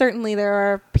think certainly there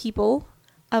are people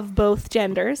of both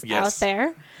genders out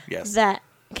there that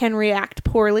can react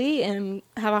poorly and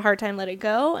have a hard time letting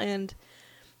go and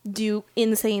do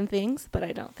insane things, but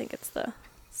I don't think it's the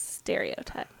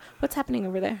stereotype. What's happening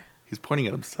over there? He's pointing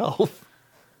at himself.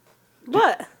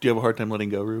 What? Do you have a hard time letting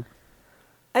go, Rube?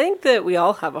 I think that we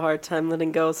all have a hard time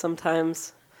letting go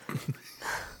sometimes.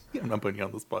 I'm not putting you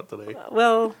on the spot today.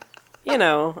 Well, you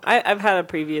know, I've had a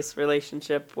previous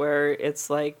relationship where it's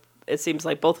like, it seems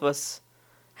like both of us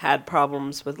had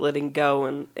problems with letting go,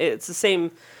 and it's the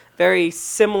same, very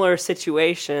similar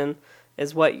situation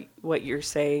as what you're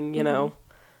saying, you know,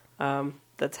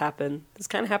 that's happened. This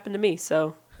kind of happened to me,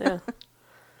 so, yeah.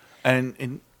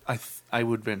 And I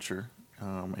would venture,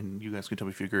 and you guys can tell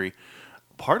me if you agree,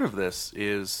 part of this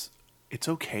is it's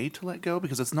okay to let go,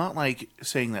 because it's not like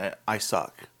saying that I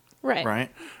suck. Right.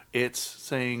 Right? It's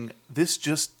saying this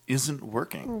just isn't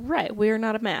working. Right. We're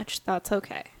not a match. That's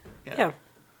okay. Yeah.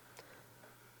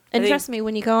 And trust me,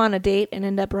 when you go on a date and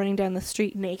end up running down the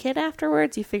street naked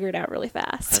afterwards, you figure it out really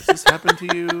fast. Has this happened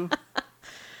to you?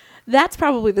 That's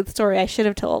probably the story I should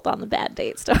have told on the bad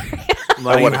date story.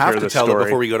 Well, you wanna have hear to the tell story. it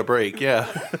before we go to break, yeah.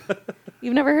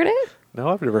 You've never heard it? No,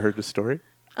 I've never heard this story.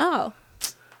 Oh.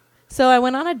 So I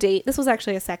went on a date. This was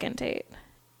actually a second date.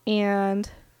 And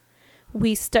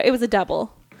it was a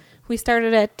double. We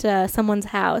started at someone's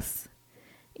house.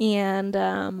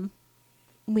 And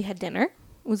we had dinner. It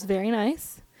was very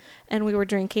nice. And we were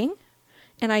drinking.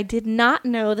 And I did not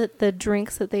know that the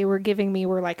drinks that they were giving me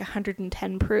were like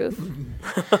 110 proof.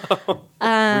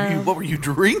 What were you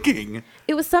drinking?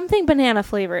 It was something banana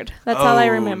flavored. That's all I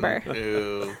remember.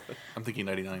 Ew. I'm thinking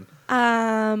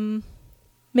 99.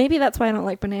 Maybe that's why I don't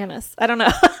like bananas. I don't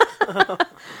know.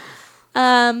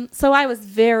 So I was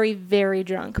very, very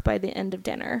drunk by the end of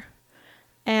dinner.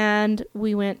 And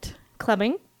we went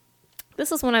clubbing.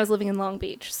 This was when I was living in Long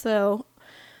Beach. So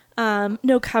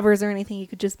no covers or anything. You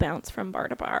could just bounce from bar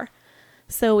to bar.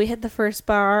 So we hit the first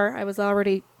bar. I was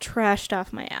already trashed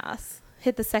off my ass.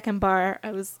 Hit the second bar.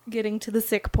 I was getting to the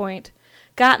sick point.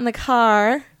 Got in the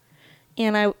car.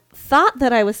 And I thought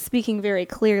that I was speaking very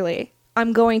clearly.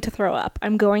 I'm going to throw up.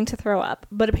 I'm going to throw up.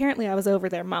 But apparently I was over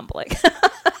there mumbling.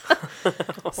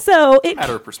 So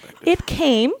Matter of perspective. it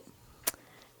came.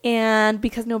 And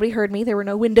because nobody heard me, there were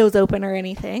no windows open or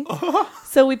anything.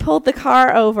 So we pulled the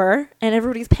car over, and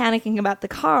everybody's panicking about the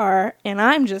car, and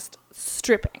I'm just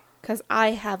stripping because I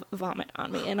have vomit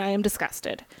on me, and I am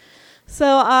disgusted.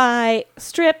 So I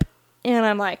strip, and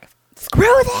I'm like,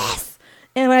 screw this!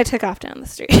 And I took off down the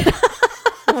street.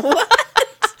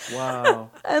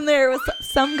 Wow. And there was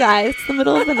some guy, it's the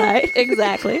middle of the night,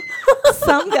 exactly.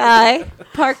 Some guy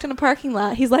parked in a parking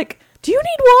lot. He's like, do you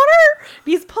need water?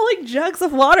 He's pulling jugs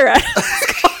of water out of his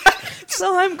car.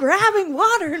 So I'm grabbing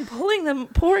water and pouring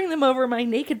them over my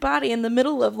naked body in the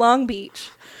middle of Long Beach.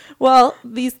 Well,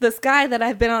 this guy that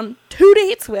I've been on 2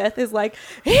 dates with is like,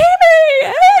 Amy!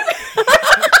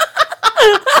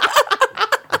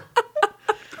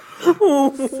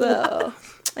 So,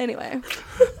 anyway.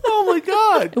 Oh my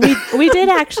God. We did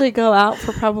actually go out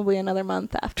for probably another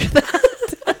month after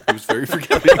that. He was very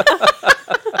forgiving.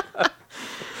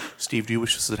 Steve, do you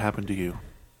wish this had happened to you?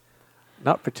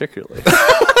 Not particularly.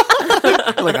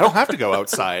 Like, I don't have to go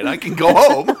outside. I can go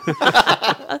home.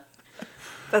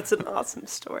 That's an awesome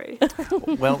story.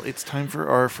 Well, it's time for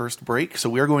our first break. So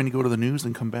we are going to go to the news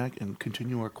and come back and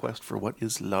continue our quest for what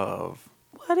is love.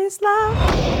 What is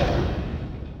love?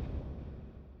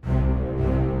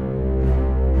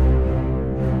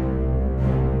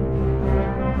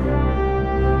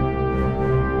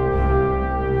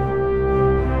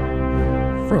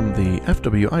 From the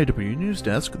FWIW News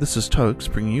Desk, this is Tugs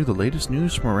bringing you the latest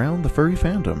news from around the furry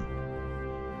fandom.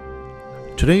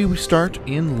 Today we start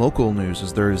in local news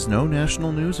as there is no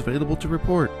national news available to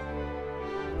report.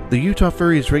 The Utah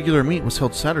Furries regular meet was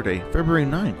held Saturday, February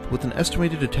 9th, with an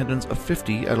estimated attendance of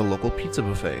 50 at a local pizza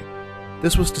buffet.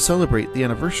 This was to celebrate the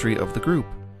anniversary of the group.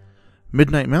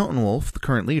 Midnight Mountain Wolf, the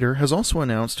current leader, has also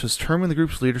announced his term in the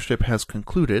group's leadership has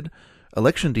concluded.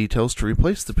 Election details to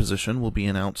replace the position will be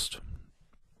announced.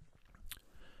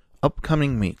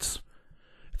 Upcoming meets.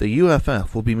 The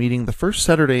UFF will be meeting the first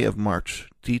Saturday of March.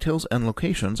 Details and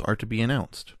locations are to be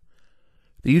announced.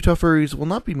 The Utah Furries will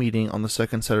not be meeting on the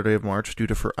second Saturday of March due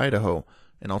to Fur Idaho.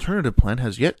 An alternative plan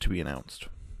has yet to be announced.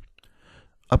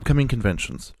 Upcoming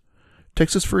conventions.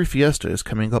 Texas Furry Fiesta is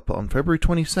coming up on February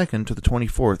 22nd to the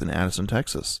 24th in Addison,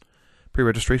 Texas.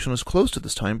 Pre-registration is closed at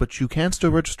this time, but you can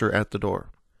still register at the door.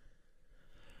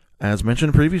 As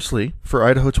mentioned previously, Fur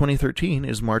Idaho 2013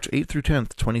 is March 8th through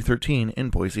 10th, 2013 in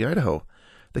Boise, Idaho.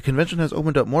 The convention has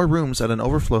opened up more rooms at an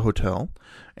overflow hotel,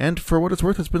 and for what it's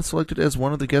worth has been selected as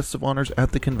one of the guests of honors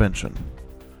at the convention.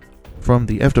 From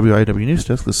the FWIW News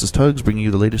Desk, this is Tugs bringing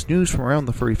you the latest news from around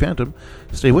the furry fandom.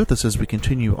 Stay with us as we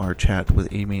continue our chat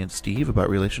with Amy and Steve about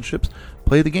relationships,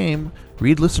 play the game,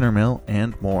 read listener mail,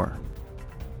 and more.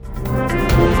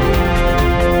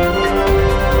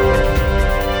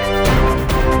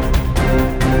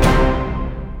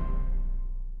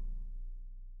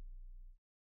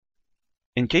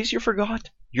 In case you forgot,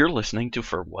 you're listening to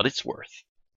For What It's Worth.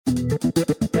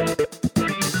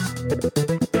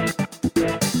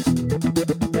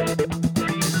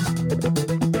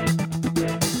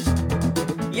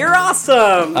 You're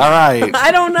awesome! All right.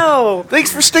 I don't know.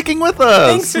 Thanks for sticking with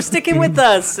us. Thanks for sticking with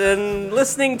us and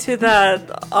listening to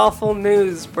that awful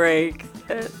news break.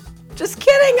 Just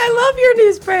kidding, I love your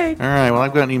news break. All right, well,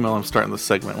 I've got an email I'm starting this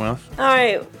segment with. All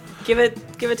right, give it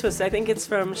to us. I think it's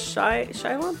from Shylon?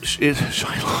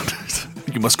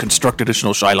 Shylon. You must construct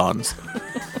additional Shylons.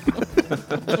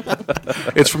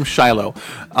 It's from Shiloh.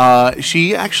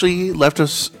 She actually left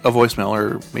us a voicemail,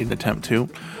 or made an attempt to.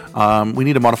 We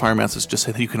need a modifier message. Just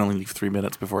say that you can only leave 3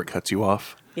 minutes before it cuts you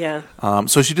off. Yeah.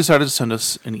 So she decided to send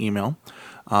us an email.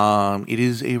 It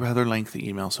is a rather lengthy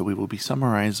email, so we will be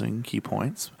summarizing key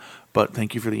points. But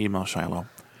thank you for the email, Shiloh.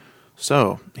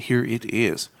 So, here it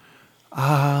is.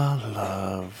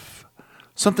 Love.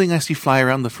 Something I see fly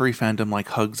around the furry fandom like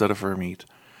hugs at a fur meet.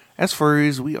 As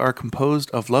furries, we are composed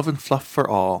of love and fluff for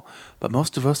all, but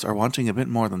most of us are wanting a bit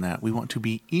more than that. We want to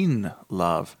be in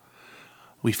love.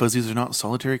 We fuzzies are not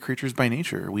solitary creatures by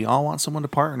nature. We all want someone to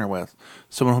partner with.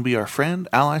 Someone who'll be our friend,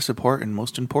 ally, support, and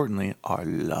most importantly, our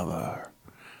lover.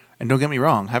 And don't get me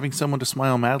wrong, having someone to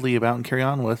smile madly about and carry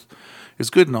on with is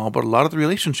good and all, but a lot of the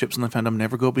relationships in the fandom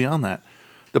never go beyond that.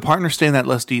 The partners stay in that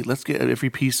let's get every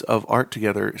piece of art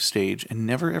together stage and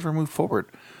never ever move forward.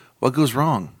 What goes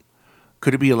wrong?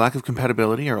 Could it be a lack of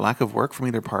compatibility or a lack of work from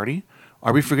either party?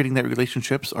 Are we forgetting that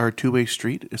relationships are a two-way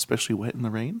street, especially wet in the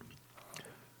rain?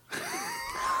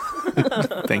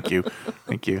 Thank you.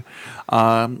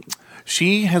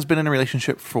 She has been in a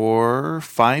relationship for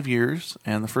 5 years,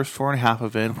 and the first 4.5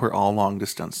 of it were all long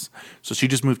distance. So she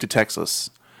just moved to Texas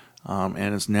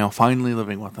and is now finally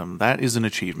living with him. That is an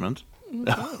achievement.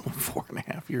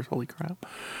 4.5 years, holy crap.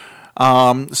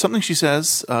 Something she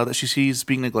says that she sees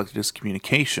being neglected is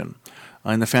communication.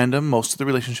 In the fandom, most of the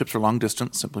relationships are long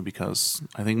distance simply because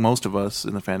I think most of us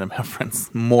in the fandom have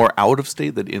friends more out of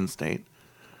state than in state.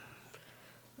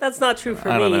 That's not true for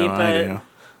I don't me, know, but...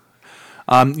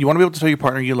 I do. You want to be able to tell your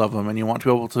partner you love them, and you want to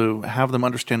be able to have them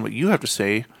understand what you have to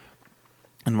say,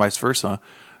 and vice versa.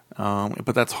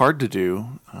 But that's hard to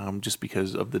do just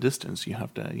because of the distance. You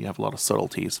have a lot of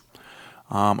subtleties.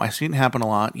 I've seen it happen a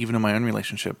lot, even in my own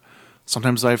relationship.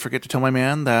 Sometimes I forget to tell my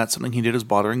man that something he did is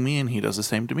bothering me, and he does the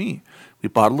same to me. We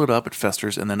bottle it up, it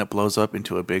festers, and then it blows up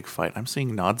into a big fight. I'm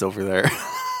seeing nods over there.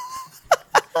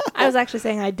 I was actually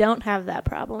saying I don't have that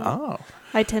problem. Oh.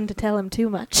 I tend to tell him too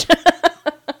much.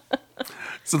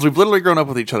 Since we've literally grown up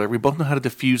with each other, we both know how to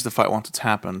diffuse the fight once it's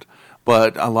happened.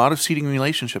 But a lot of seeding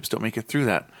relationships don't make it through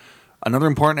that. Another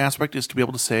important aspect is to be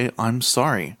able to say, I'm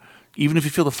sorry. Even if you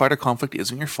feel the fight or conflict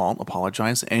isn't your fault,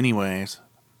 apologize anyways.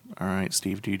 All right,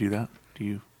 Steve, do you do that? Do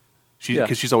you? Yeah.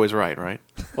 Because she's always right, right?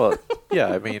 Well, yeah,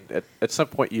 I mean, at some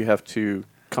point you have to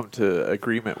come to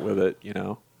agreement with it, you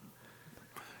know.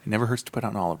 It never hurts to put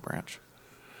out an olive branch.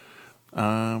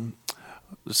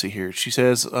 Let's see here. She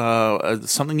says,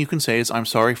 something you can say is, I'm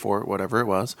sorry for whatever it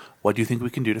was. What do you think we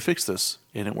can do to fix this?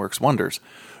 And it works wonders.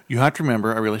 You have to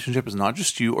remember, a relationship is not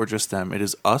just you or just them. It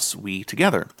is us, we,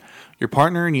 together. Your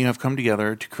partner and you have come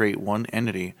together to create one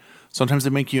entity. Sometimes they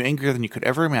make you angrier than you could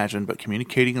ever imagine, but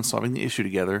communicating and solving the issue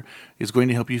together is going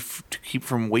to help you to keep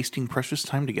from wasting precious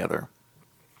time together.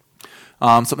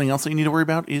 Something else that you need to worry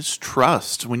about is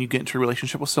trust. When you get into a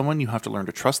relationship with someone, you have to learn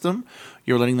to trust them.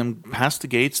 You're letting them pass the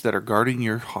gates that are guarding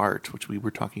your heart, which we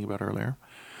were talking about earlier.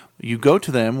 You go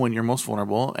to them when you're most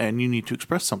vulnerable and you need to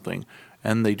express something,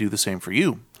 and they do the same for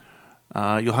you.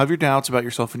 You'll have your doubts about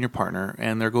yourself and your partner,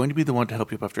 and they're going to be the one to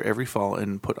help you up after every fall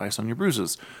and put ice on your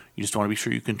bruises. You just want to be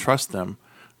sure you can trust them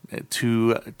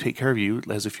to take care of you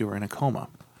as if you were in a coma.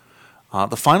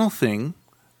 The final thing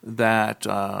that,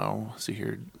 let's see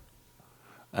here.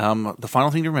 The final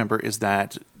thing to remember is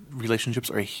that relationships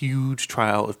are a huge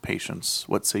trial of patience.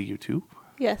 What say you two?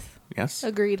 Yes. Yes?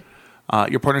 Agreed.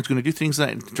 Your partner's going to do things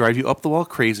that drive you up the wall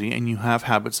crazy, and you have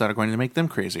habits that are going to make them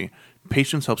crazy.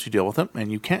 Patience helps you deal with them,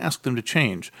 and you can't ask them to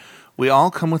change. We all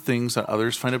come with things that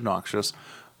others find obnoxious,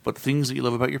 but the things that you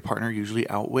love about your partner usually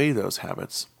outweigh those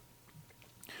habits.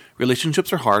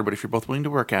 Relationships are hard, but if you're both willing to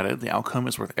work at it, the outcome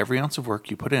is worth every ounce of work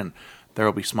you put in. There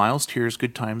will be smiles, tears,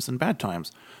 good times, and bad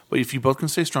times. But if you both can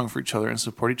stay strong for each other and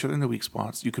support each other in the weak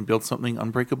spots, you can build something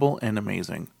unbreakable and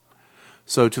amazing.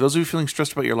 So to those of you feeling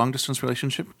stressed about your long-distance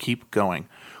relationship, keep going.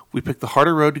 We picked the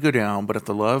harder road to go down, but if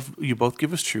the love you both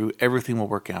give is true, everything will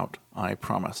work out. I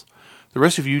promise. The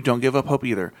rest of you, don't give up hope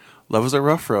either. Love is a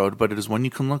rough road, but it is one you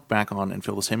can look back on and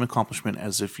feel the same accomplishment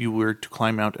as if you were to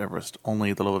climb Mount Everest.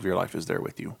 Only the love of your life is there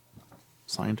with you.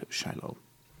 Signed, Shiloh.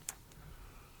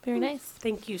 Very nice.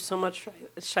 Thank you so much,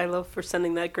 Shiloh, for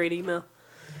sending that great email.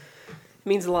 It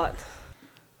means a lot.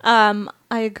 I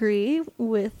agree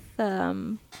with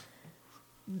a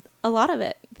lot of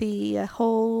it. The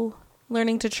whole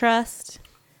learning to trust.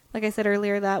 Like I said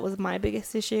earlier, that was my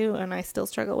biggest issue, and I still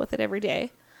struggle with it every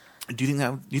day. Do you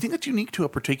think that's unique to a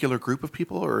particular group of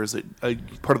people, or is it a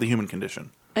part of the human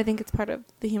condition? I think it's part of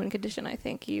the human condition. I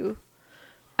think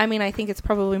it's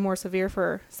probably more severe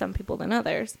for some people than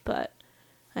others, but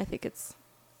I think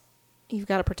you've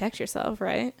got to protect yourself,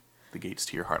 right? The gates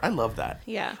to your heart. I love that.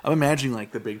 Yeah. I'm imagining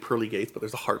like the big pearly gates, but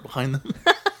there's a heart behind them.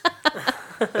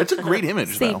 That's a great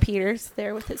image, St. though. Peter's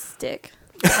there with his stick.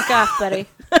 Back off, buddy.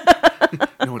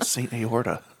 No, it's St.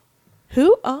 Aorta.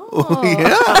 Who? Oh,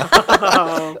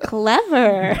 Yeah.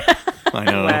 clever. I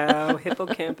know. Wow,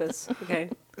 hippocampus. Okay.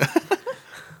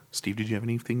 Steve, did you have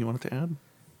anything you wanted to add?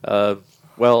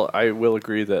 Well, I will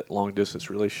agree that long-distance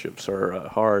relationships are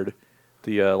hard.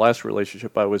 The last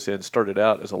relationship I was in started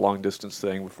out as a long-distance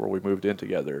thing before we moved in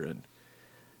together. And,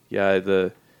 yeah,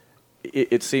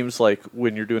 it seems like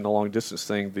when you're doing the long-distance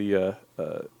thing,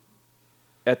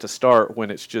 at the start, when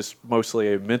it's just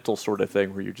mostly a mental sort of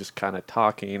thing where you're just kind of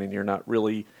talking and you're not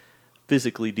really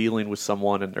physically dealing with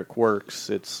someone and their quirks,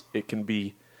 it can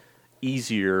be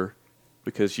easier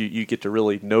because you get to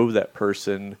really know that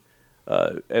person,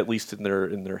 at least in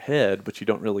their head, but you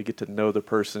don't really get to know the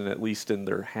person at least in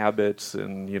their habits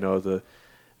and the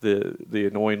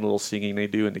annoying little singing they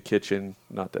do in the kitchen.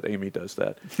 Not that Amy does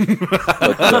that,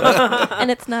 but,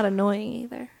 And it's not annoying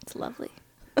either. It's lovely.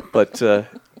 but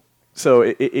so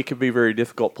it can be very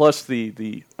difficult. Plus,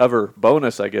 the other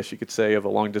bonus, I guess you could say, of a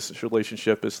long distance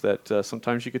relationship is that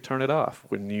sometimes you could turn it off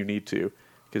when you need to,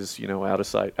 because out of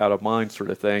sight, out of mind,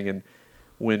 sort of thing. And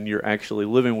when you're actually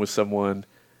living with someone,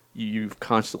 you've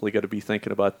constantly got to be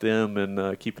thinking about them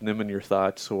and keeping them in your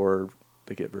thoughts, or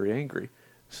they get very angry.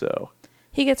 So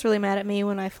He gets really mad at me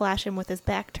when I flash him with his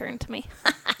back turned to me.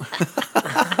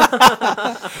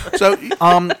 So,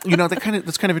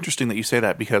 that's kind of interesting that you say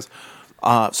that, because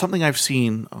something I've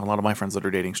seen a lot of my friends that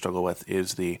are dating struggle with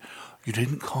is you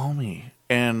didn't call me,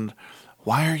 and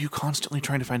why are you constantly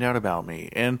trying to find out about me?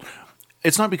 And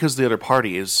it's not because the other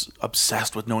party is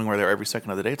obsessed with knowing where they are every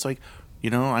second of the day. It's like,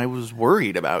 I was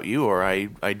worried about you, or I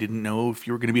didn't know if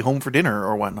you were going to be home for dinner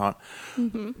or whatnot.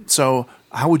 Mm-hmm. So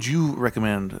how would you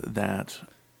recommend that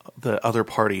the other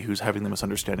party who's having the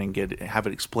misunderstanding have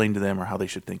it explained to them, or how they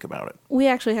should think about it? We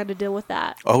actually had to deal with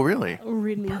that. Oh, really?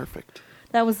 Really. Perfect.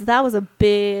 That was a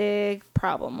big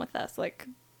problem with us.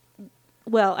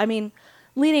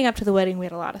 Leading up to the wedding, we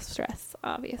had a lot of stress,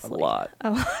 obviously. A lot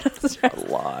of stress. A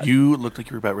lot. You looked like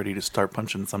you were about ready to start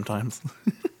punching sometimes.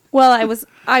 Well,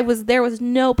 there was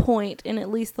no point in at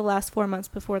least the last 4 months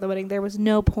before the wedding, there was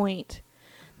no point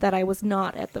that I was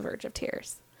not at the verge of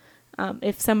tears.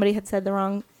 If somebody had said the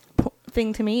wrong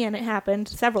thing to me, and it happened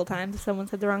several times, if someone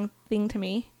said the wrong thing to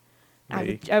me,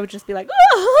 I would just be like,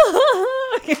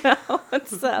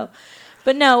 So,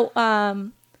 but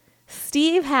no,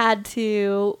 Steve had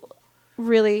to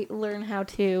really learn how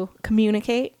to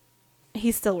communicate.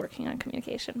 He's still working on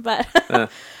communication, but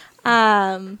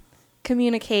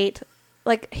communicate.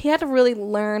 He had to really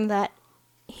learn that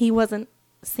he wasn't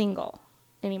single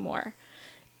anymore.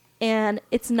 And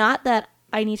it's not that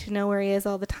I need to know where he is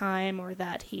all the time, or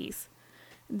that he's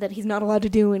not allowed to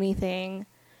do anything.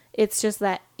 It's just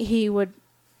that he would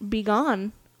be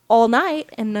gone all night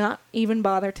and not even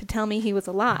bother to tell me he was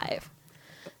alive.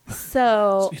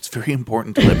 So it's very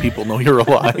important to let people know you're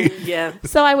alive. Yeah.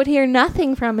 So I would hear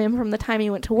nothing from him from the time he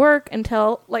went to work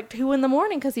until 2 a.m,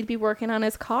 because he'd be working on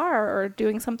his car or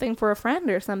doing something for a friend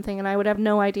or something, and I would have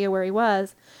no idea where he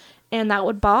was, and that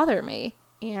would bother me.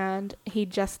 And he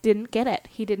just didn't get it.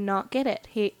 He did not get it.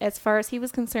 As far as he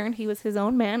was concerned, he was his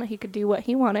own man. He could do what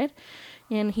he wanted,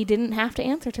 and he didn't have to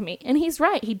answer to me. And he's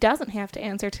right. He doesn't have to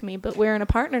answer to me, but we're in a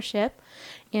partnership,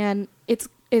 and it's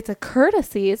a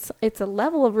courtesy. It's a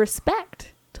level of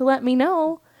respect to let me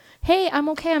know, hey, I'm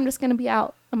okay. I'm just going to be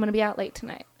out. I'm going to be out late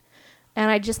tonight. And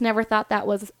I just never thought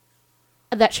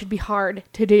that should be hard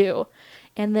to do.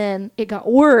 And then it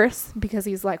got worse because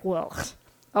he's like, well,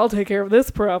 I'll take care of this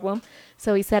problem.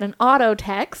 So he set an auto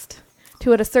text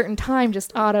to, at a certain time,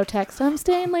 just auto text, I'm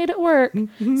staying late at work.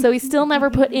 So he still never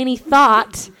put any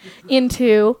thought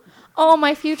into, oh,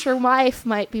 my future wife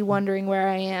might be wondering where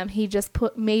I am. He just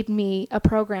made me a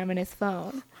program in his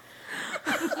phone.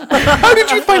 How did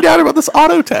you find out about this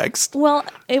auto text? Well,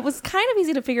 it was kind of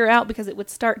easy to figure out because it would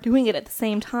start doing it at the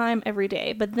same time every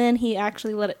day. But then he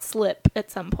actually let it slip at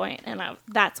some point, and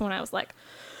that's when I was like...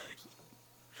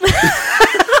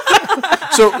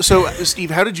 So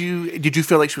Steve, how did you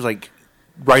feel like she was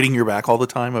riding your back all the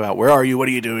time about where are you, what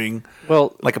are you doing?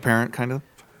 Well, like a parent, kind of.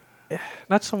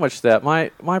 Not so much that.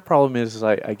 My problem is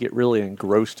I get really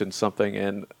engrossed in something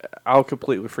and I'll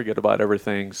completely forget about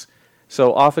everything.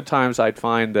 So oftentimes I'd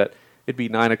find that it'd be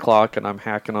 9 o'clock and I'm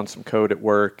hacking on some code at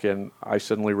work and I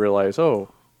suddenly realize,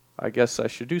 oh, I guess I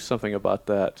should do something about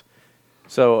that.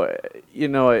 So,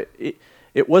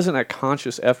 it wasn't a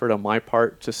conscious effort on my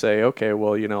part to say, okay,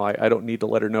 well, I don't need to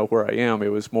let her know where I am. It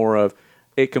was more of,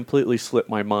 it completely slipped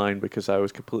my mind because I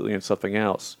was completely in something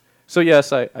else. So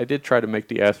yes, I did try to make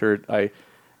the effort. I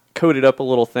coded up a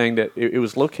little thing that it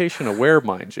was location aware,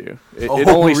 mind you. It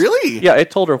only, really? Yeah, it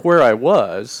told her where I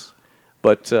was,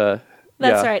 but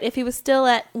That's right. If he was still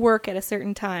at work at a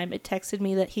certain time, it texted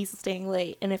me that he's staying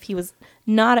late. And if he was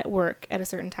not at work at a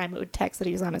certain time, it would text that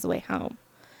he was on his way home.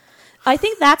 I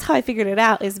think that's how I figured it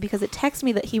out, is because it texted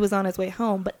me that he was on his way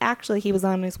home, but actually he was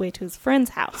on his way to his friend's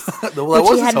house, Well,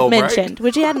 which he hadn't mentioned.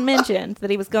 Which he hadn't mentioned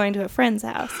that he was going to a friend's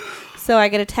house. So I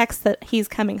get a text that he's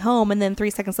coming home, and then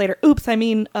 3 seconds later, oops,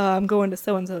 I'm going to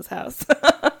so and so's house.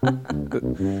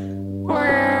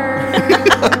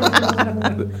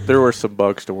 There were some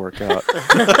bugs to work out.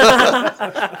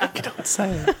 You don't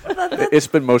say. It's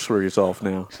been mostly resolved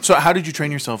now. So how did you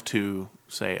train yourself to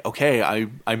say, okay,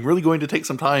 I'm really going to take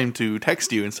some time to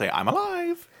text you and say, I'm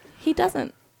alive? He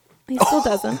doesn't. He still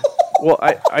doesn't. Well,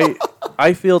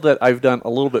 I feel that I've done a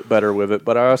little bit better with it,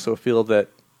 but I also feel that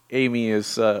Amy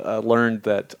has learned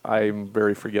that I'm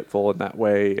very forgetful in that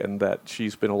way, and that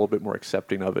she's been a little bit more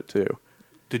accepting of it too.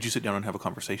 Did you sit down and have a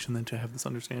conversation then to have this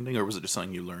understanding, or was it just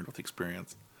something you learned with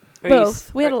experience?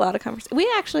 Both. We had a lot of conversations. We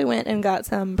actually went and got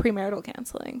some premarital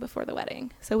counseling before the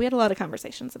wedding, so we had a lot of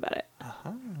conversations about it.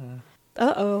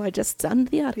 Uh-oh, I just stunned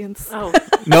the audience. Oh.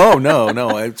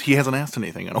 No. He hasn't asked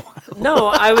anything in a while. No,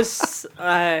 I was,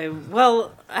 how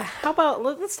about,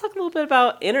 let's talk a little bit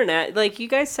about internet. Like, you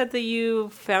guys said that you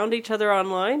found each other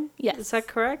online? Yes. Is that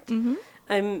correct?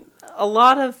 Mm-hmm. A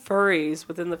lot of furries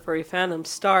within the furry fandom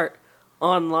start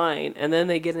online, and then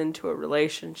they get into a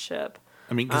relationship.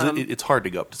 I mean, because it's hard to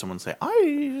go up to someone and say,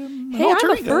 I'm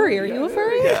a furry. Are you a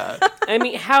furry? Yeah. I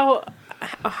mean, how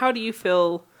do you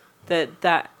feel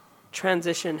that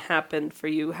transition happened for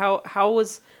you? How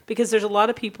was, because there's a lot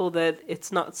of people that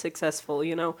it's not successful,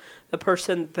 you know, the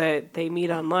person that they meet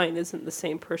online isn't the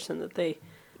same person that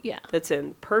that's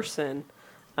in person,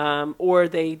 or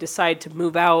they decide to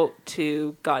move out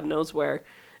to God knows where,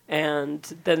 and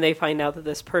then they find out that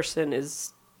this person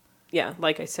is,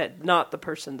 like I said, not the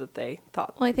person that they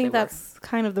thought. Well, I think they were. that's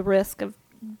kind of the risk of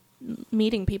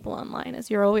meeting people online, is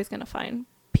you're always going to find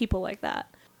people like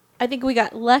that. I think we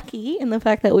got lucky in the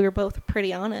fact that we were both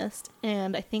pretty honest,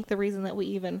 and I think the reason that we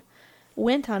even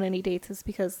went on any dates is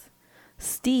because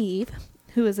Steve,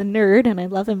 who is a nerd, and I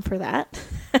love him for that,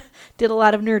 did a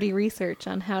lot of nerdy research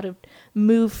on how to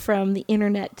move from the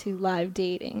internet to live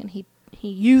dating, and he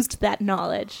used that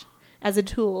knowledge as a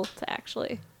tool to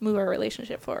actually move our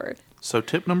relationship forward. So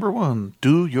tip number 1,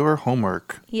 do your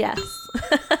homework. Yes.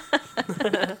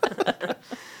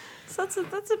 So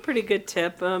that's a pretty good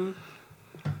tip.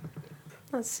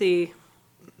 Let's see.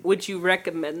 Would you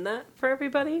recommend that for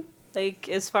everybody? Like,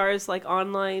 as far as like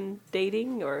online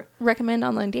dating, or Recommend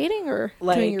online dating, or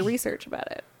Like- doing your research about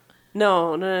it?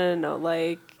 no.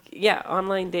 Like,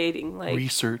 online dating. Like,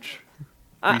 Research.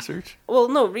 well,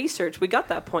 no, research. We got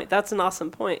that point. That's an awesome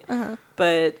point. Uh-huh.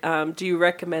 But do you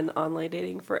recommend online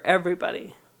dating for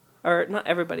everybody, or not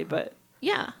everybody, but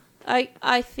Yeah.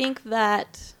 I think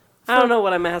that... I don't know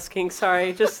what I'm asking.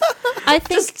 Sorry, just I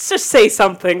think... just say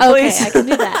something, Okay, please. I can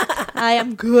do that. I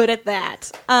am good at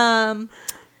that.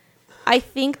 I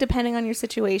think depending on your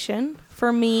situation,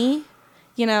 for me,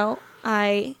 you know,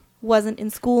 I wasn't in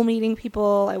school meeting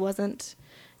people. I wasn't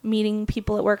meeting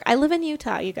people at work. I live in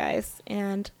Utah, you guys,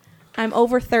 and I'm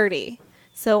over 30.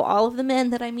 So all of the men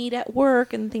that I meet at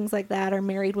work and things like that are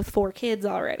married with 4 kids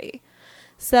already.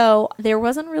 So there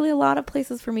wasn't really a lot of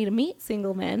places for me to meet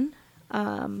single men.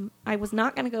 I was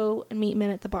not going to go and meet men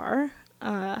at the bar.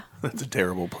 That's a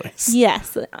terrible place.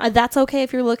 Yes, that's okay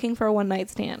if you're looking for a one-night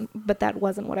stand, but that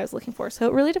wasn't what I was looking for. So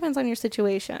it really depends on your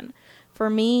situation. For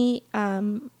me,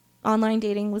 online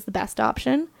dating was the best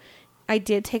option. I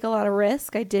did take a lot of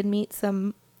risk. I did meet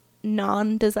some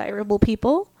non-desirable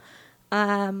people,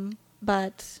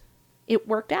 but it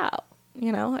worked out.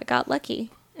 You know, I got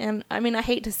lucky. And, I mean, I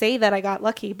hate to say that I got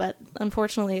lucky, but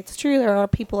unfortunately it's true. There are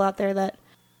people out there that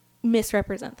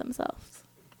misrepresent themselves.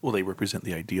 Well, they represent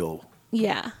the ideal.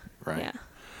 Yeah. Right. Yeah.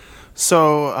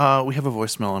 So we have a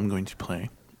voicemail I'm going to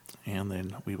play, and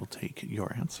then we will take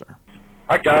your answer.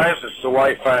 Hi guys, it's the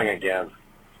White Fang again.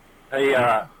 Hey,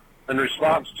 in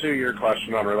response to your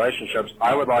question on relationships,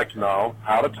 I would like to know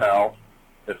how to tell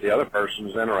if the other person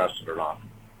is interested or not.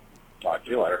 Talk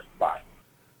to you later. Bye.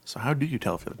 So how do you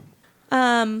tell if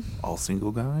all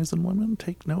single guys and women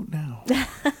take note now?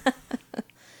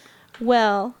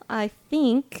 Well, I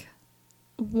think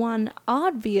one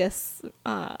obvious,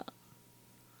 I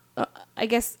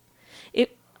guess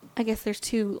there's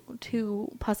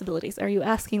two possibilities. Are you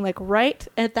asking like right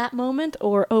at that moment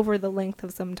or over the length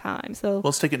of some time? So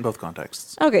Let's take it in both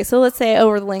contexts. okay, so let's say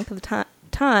over the length of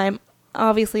time,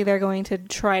 obviously they're going to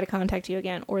try to contact you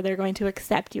again, or they're going to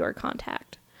accept your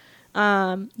contact.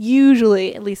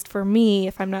 Usually, at least for me,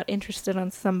 if I'm not interested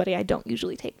on somebody, I don't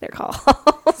usually take their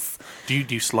calls. Do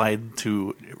you slide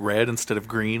to red instead of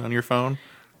green on your phone?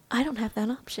 I don't have that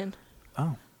option.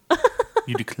 Oh.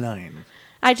 You decline.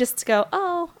 I just go,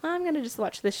 oh, I'm going to just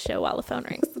watch this show while the phone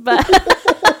rings. But,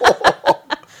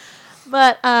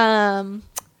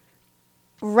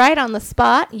 right on the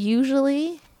spot,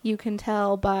 usually you can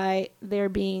tell by their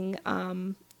being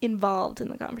involved in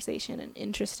the conversation and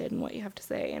interested in what you have to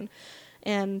say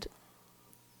and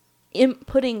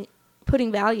putting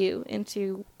value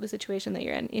into the situation that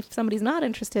you're in. If somebody's not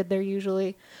interested, they're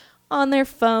usually on their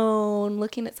phone,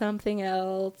 looking at something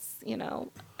else. You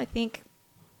know, I think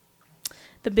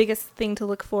the biggest thing to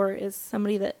look for is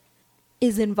somebody that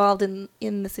is involved in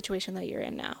the situation that you're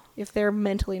in now. If they're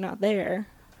mentally not there.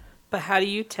 But how do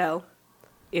you tell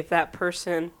if that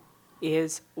person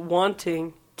is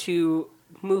wanting to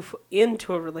move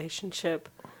into a relationship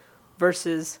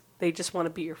versus they just want to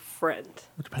be your friend?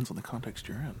 It depends on the context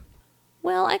you're in.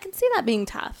 Well, I can see that being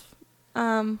tough.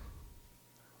 Because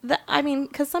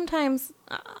sometimes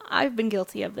I've been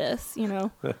guilty of this, you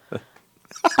know. The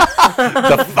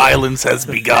violence has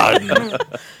begun.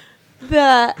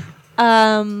 The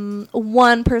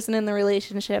one person in the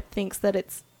relationship thinks that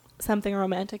it's something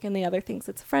romantic and the other thinks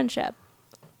it's a friendship.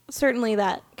 Certainly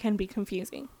that can be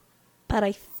confusing. But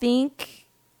I think,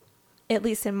 at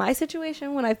least in my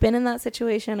situation, when I've been in that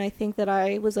situation, I think that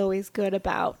I was always good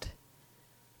about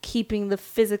keeping the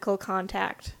physical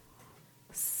contact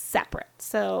separate.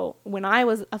 So when I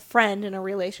was a friend in a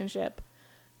relationship,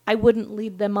 I wouldn't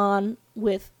lead them on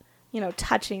with, you know,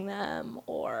 touching them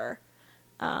or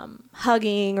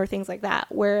hugging or things like that,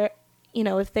 where,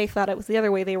 if they thought it was the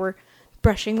other way, they were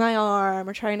brushing my arm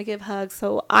or trying to give hugs.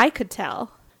 So I could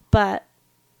tell, but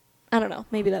I don't know.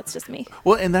 Maybe that's just me.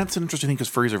 Well, and that's an interesting thing because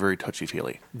furries are very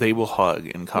touchy-feely. They will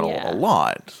hug and cuddle Yeah. a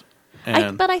lot.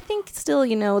 And But I think still,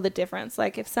 the difference.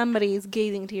 Like if somebody's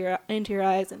gazing into your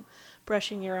eyes and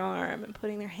brushing your arm and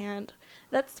putting their hand,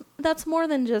 that's more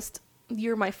than just,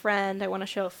 you're my friend, I want to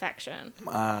show affection.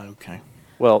 okay.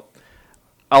 Well,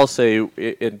 I'll say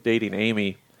in dating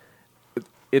Amy,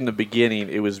 in the beginning,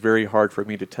 it was very hard for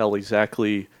me to tell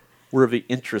exactly where the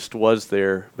interest was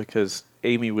there because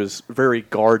Amy was very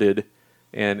guarded,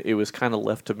 and it was kind of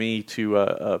left to me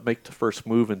to make the first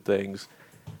move in things.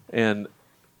 And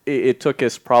it took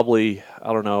us probably,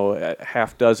 I don't know, a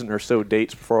half dozen or so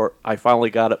dates before I finally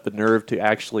got up the nerve to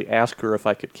actually ask her if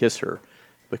I could kiss her,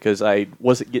 because I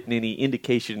wasn't getting any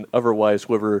indication otherwise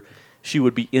whether she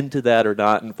would be into that or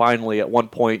not. And finally, at one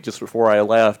point, just before I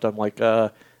left, I'm like,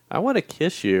 I want to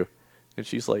kiss you. And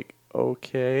she's like,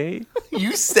 okay.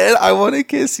 You said I want to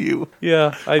kiss you.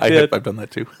 Yeah, I did. I've done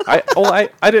that too. I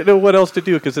didn't know what else to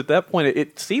do because at that point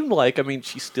it seemed like,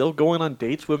 she's still going on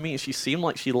dates with me and she seemed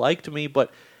like she liked me,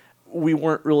 but we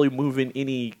weren't really moving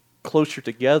any closer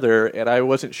together, and I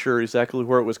wasn't sure exactly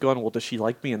where it was going. Well, does she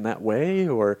like me in that way?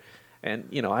 And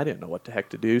I didn't know what the heck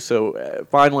to do. So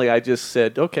finally I just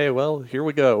said, okay, well, here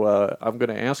we go. I'm going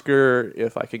to ask her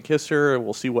if I can kiss her and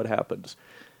we'll see what happens.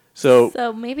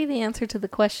 So maybe the answer to the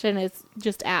question is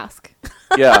just ask.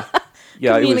 yeah.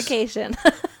 Communication.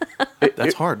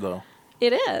 That's hard, though.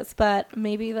 It is, but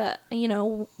maybe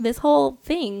this whole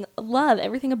thing, love,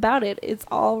 everything about it, it's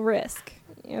all risk,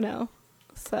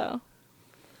 so.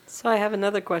 So I have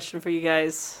another question for you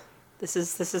guys. This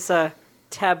is a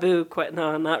taboo question.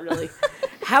 No, not really.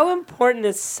 How important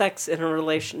is sex in a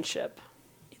relationship?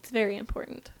 It's very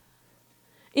important.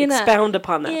 Expound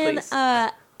upon that,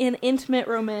 please. In intimate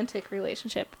romantic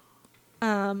relationship.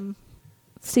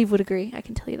 Steve would agree. I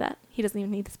can tell you that. He doesn't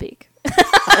even need to speak.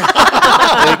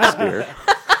 Thanks, dear.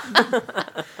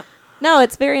 No,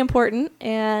 it's very important.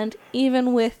 And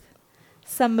even with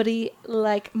somebody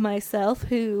like myself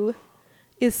who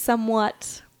is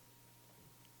somewhat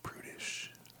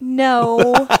Brutish.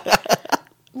 No.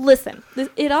 Listen,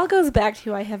 it all goes back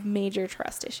to I have major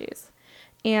trust issues.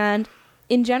 And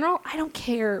in general, I don't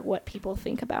care what people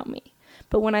think about me.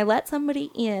 But when I let somebody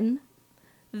into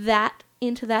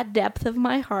that depth of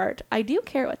my heart, I do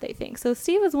care what they think. So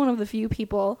Steve is one of the few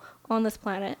people on this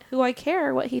planet who I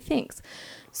care what he thinks.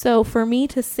 So for me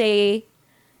to say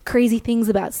crazy things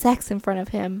about sex in front of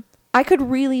him, I could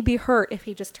really be hurt if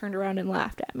he just turned around and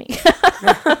laughed at me.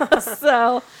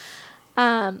 So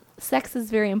sex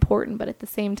is very important, but at the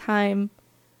same time,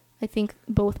 I think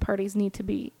both parties need to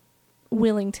be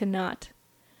willing to not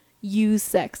use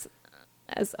sex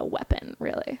as a weapon,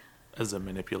 really. As a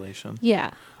manipulation.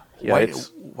 Yeah. Yeah,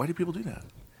 Why do people do that?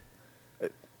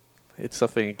 it's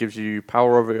something that gives you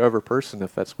power over the other person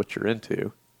if that's what you're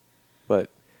into. But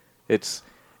it's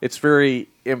very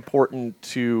important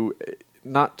to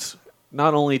not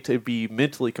only to be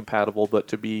mentally compatible, but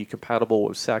to be compatible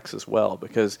with sex as well.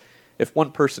 Because if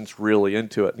one person's really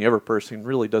into it and the other person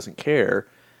really doesn't care,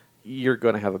 you're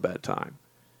going to have a bad time.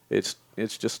 It's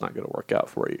just not going to work out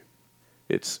for you.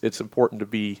 It's important to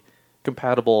be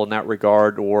compatible in that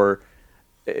regard, or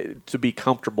to be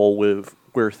comfortable with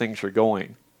where things are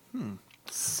going.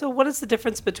 So what is the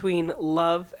difference between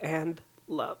love and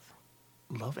love?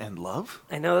 Love and love?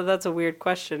 I know that's a weird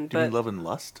question, Do you but mean love and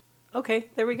lust? okay,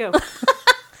 there we go.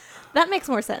 That makes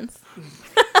more sense.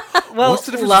 Well, What's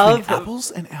the difference love. between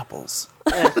apples and apples?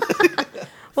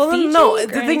 Well, Fiji, no. The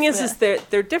Granny thing is Smith.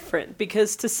 they're different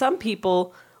because to some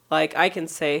people, like I can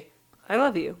say, "I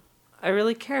love you," I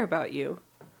really care about you.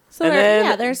 So And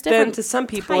then, there's different. Then to some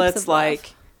people, types it's of love.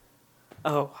 like,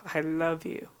 "Oh, I love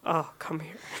you. Oh, come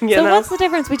here." You So know? what's the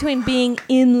difference between being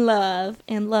in love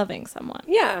and loving someone?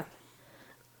 Yeah.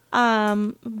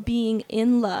 Being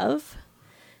in love,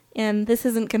 and this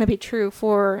isn't going to be true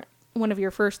for one of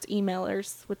your first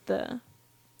emailers with the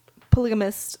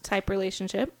polygamist type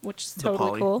relationship, which is The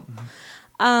totally poly.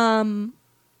 cool.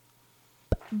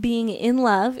 Being in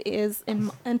love is,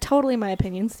 and totally my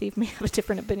opinion, Steve may have a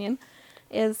different opinion,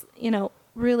 is,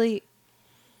 really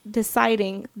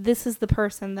deciding this is the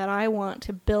person that I want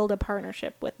to build a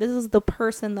partnership with. This is the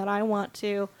person that I want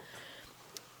to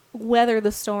weather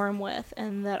the storm with,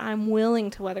 and that I'm willing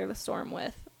to weather the storm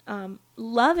with.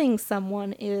 Loving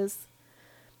someone is,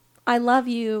 I love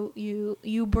you,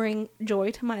 you bring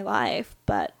joy to my life,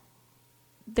 but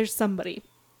there's somebody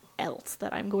else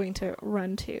that I'm going to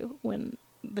run to when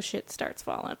the shit starts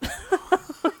falling.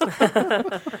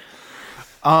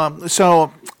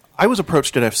 So I was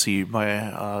approached at FC by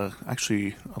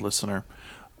actually a listener,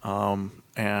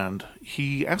 and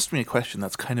he asked me a question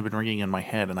that's kind of been ringing in my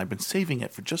head, and I've been saving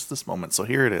it for just this moment. So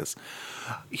here it is.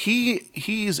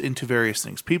 He's into various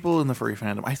things. People in the furry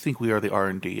fandom, I think we are the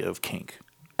R&D of kink.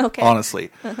 Okay. Honestly.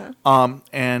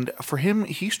 And for him,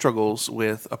 he struggles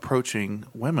with approaching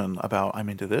women about, I'm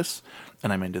into this,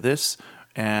 and I'm into this.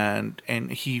 And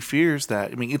he fears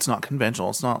that, I mean, it's not conventional.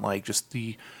 It's not like just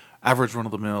the average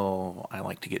run-of-the-mill, I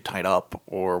like to get tied up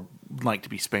or like to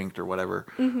be spanked or whatever.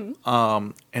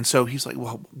 And so he's like,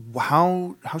 well,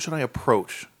 how should I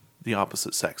approach the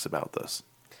opposite sex about this?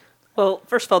 Well,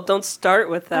 first of all, don't start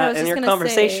with I was that in just your gonna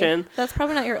conversation. say, that's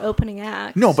probably not your opening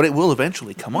act. No, but it will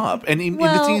eventually come up. And the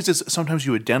Well- thing is sometimes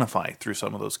you identify through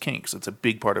some of those kinks. It's a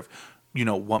big part of,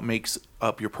 what makes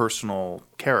up your personal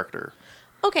character.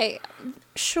 Okay,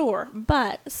 sure,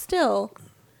 but still,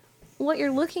 what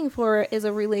you're looking for is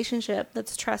a relationship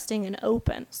that's trusting and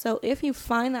open. So if you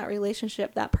find that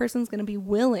relationship, that person's going to be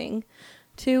willing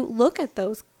to look at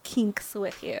those kinks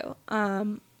with you.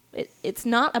 It's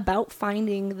not about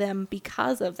finding them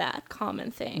because of that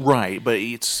common thing. Right, but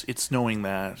it's knowing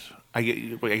that, I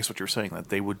guess what you're saying, that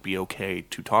they would be okay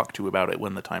to talk to about it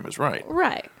when the time is right.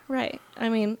 Right. I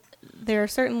mean, there are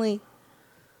certainly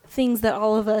things that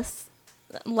all of us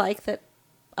like that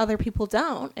other people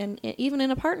don't. And even in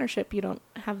a partnership, you don't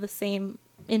have the same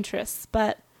interests.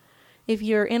 But if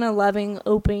you're in a loving,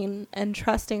 open, and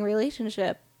trusting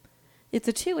relationship, it's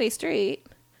a two-way street.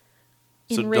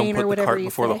 So don't put the cart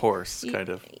before the horse, kind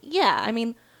of. Yeah, I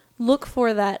mean, look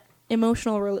for that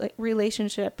emotional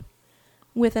relationship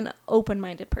with an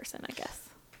open-minded person, I guess.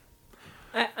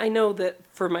 I know that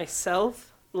for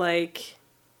myself, like,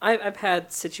 I've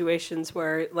had situations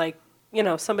where, like,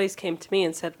 somebody's came to me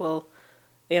and said, well,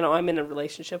 I'm in a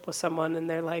relationship with someone, and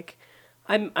they're like,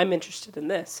 I'm interested in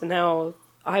this. And now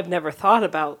I've never thought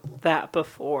about that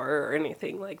before or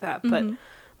anything like that,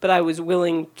 but I was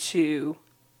willing to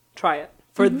try it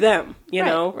for them,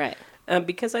 Right.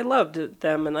 because I loved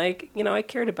them and I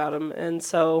cared about them. And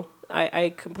so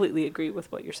I completely agree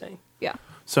with what you're saying. Yeah.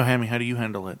 So, Hammy, how do you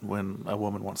handle it when a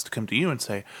woman wants to come to you and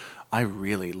say, I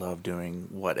really love doing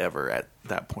whatever at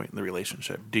that point in the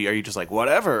relationship? Are you just like,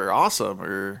 whatever, awesome,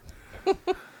 or...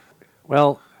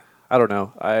 Well, I don't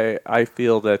know. I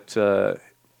feel that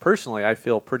personally, I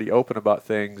feel pretty open about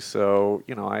things, so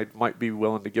I might be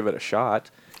willing to give it a shot.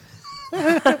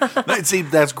 See,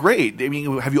 that's great. I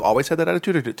mean, have you always had that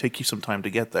attitude, or did it take you some time to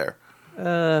get there?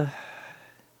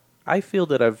 I feel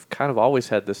that I've kind of always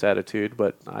had this attitude,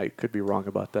 but I could be wrong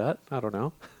about that. I don't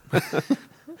know.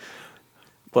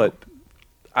 But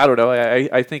I don't know.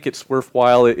 I think it's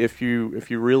worthwhile if you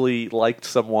really liked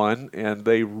someone and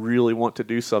they really want to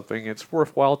do something. It's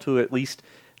worthwhile to at least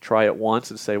try it once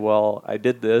and say, "Well, I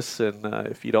did this," and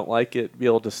if you don't like it, be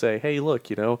able to say, "Hey, look,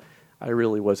 I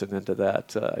really wasn't into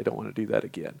that. I don't want to do that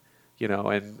again."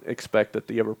 And expect that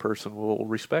the other person will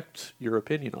respect your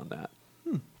opinion on that.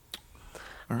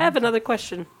 I have another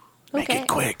question. Make it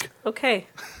quick. Okay.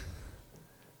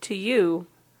 To you,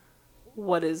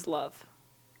 what is love?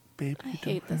 Baby, I don't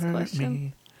hate this hurt question.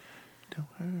 me. Don't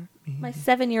hurt me. My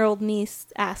 7-year-old niece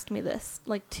asked me this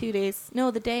like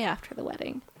the day after the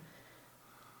wedding.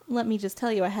 Let me just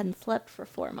tell you, I hadn't slept for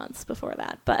 4 months before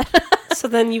that, but... So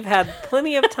then you've had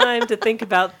plenty of time to think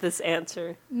about this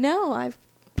answer. No, I've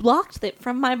blocked it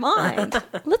from my mind.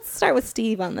 Let's start with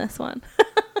Steve on this one.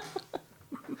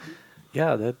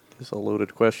 Yeah, that is a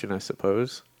loaded question, I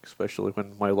suppose, especially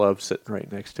when my love's sitting right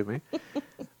next to me.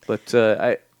 But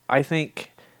I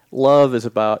think love is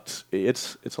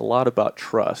it's a lot about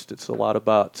trust. It's a lot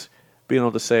about being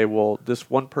able to say, well, this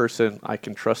one person, I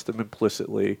can trust them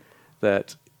implicitly,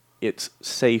 that it's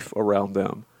safe around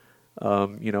them.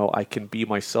 I can be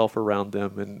myself around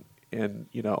them and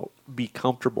be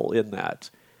comfortable in that.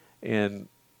 And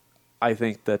I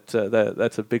think that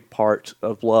that's a big part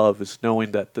of love, is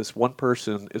knowing that this one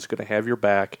person is going to have your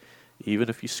back, even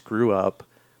if you screw up,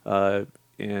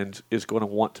 and is going to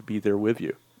want to be there with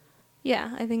you.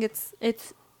 Yeah, I think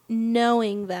it's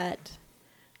knowing that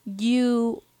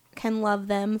you can love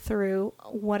them through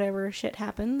whatever shit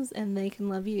happens, and they can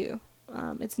love you.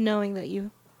 It's knowing that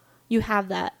you have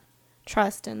that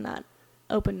trust and that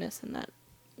openness and that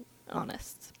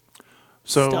honest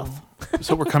stuff.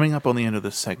 So we're coming up on the end of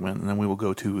this segment, and then we will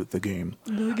go to the game.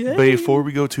 Before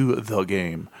we go to the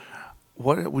game,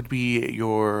 what would be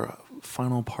your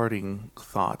final parting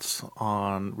thoughts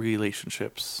on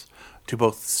relationships to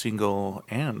both single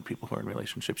and people who are in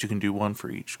relationships? You can do one for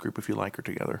each group if you like, or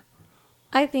together.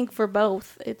 I think for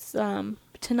both, it's to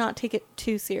not take it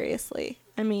too seriously.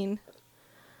 I mean,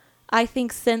 I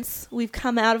think since we've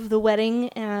come out of the wedding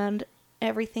and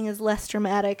everything is less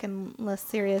dramatic and less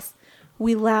serious.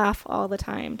 We laugh all the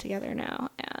time together now,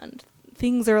 and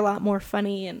things are a lot more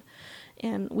funny,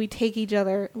 and we take each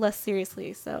other less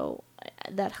seriously. So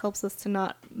that helps us to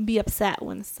not be upset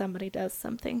when somebody does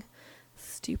something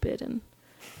stupid. And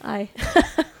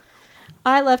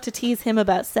I love to tease him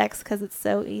about sex because it's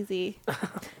so easy.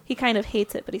 He kind of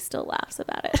hates it, but he still laughs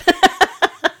about it.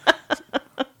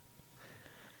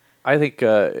 I think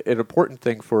an important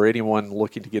thing for anyone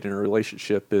looking to get in a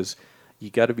relationship is you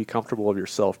got to be comfortable with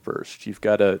yourself first. You've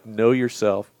got to know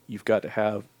yourself. You've got to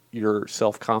have your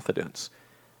self-confidence.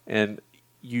 And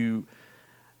you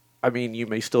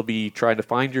may still be trying to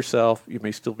find yourself. You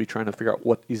may still be trying to figure out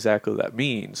what exactly that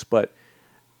means. But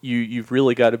you've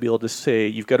really got to be able to say,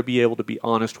 you've got to be able to be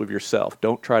honest with yourself.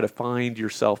 Don't try to find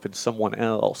yourself in someone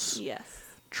else. Yes.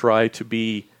 Try to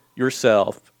be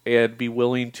yourself and be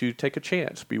willing to take a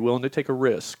chance, be willing to take a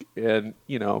risk, and,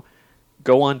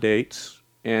 go on dates.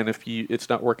 And if it's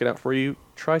not working out for you,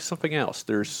 try something else.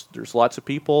 There's lots of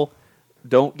people.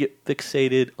 Don't get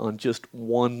fixated on just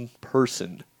one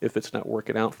person if it's not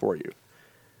working out for you.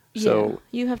 So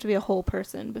you have to be a whole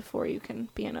person before you can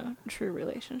be in a true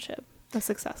relationship, a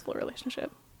successful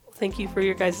relationship. Thank you for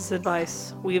your guys'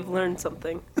 advice. We've learned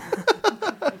something.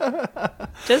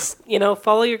 Just,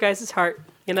 follow your guys' heart,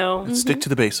 Stick to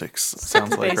the basics.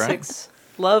 Sounds like, basics.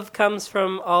 Right? Love comes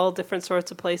from all different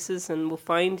sorts of places and will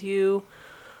find you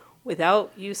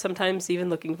without you sometimes even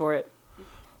looking for it.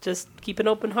 Just keep an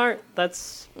open heart.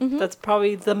 That's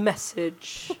probably the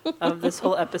message of this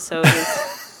whole episode.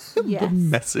 Yes. The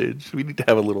message. We need to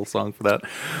have a little song for that.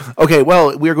 Okay,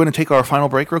 well, we are going to take our final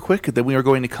break real quick. Then we are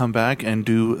going to come back and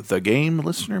do the game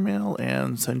listener mail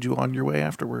and send you on your way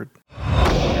afterward.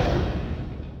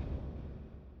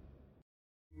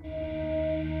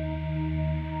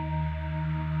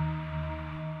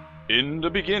 In the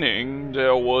beginning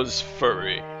there was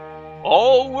Furry.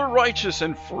 All were righteous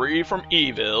and free from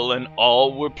evil, and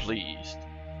all were pleased.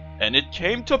 And it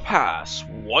came to pass,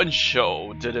 one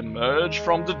show did emerge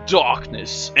from the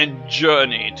darkness and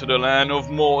journey to the land of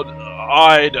Maud,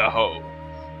 Idaho,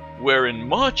 wherein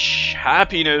much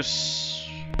happiness...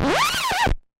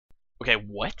 Okay,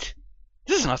 what?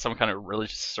 This is not some kind of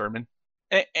religious sermon.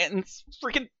 And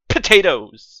freaking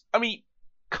potatoes! I mean,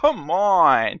 come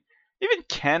on! Even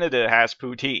Canada has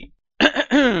poutine.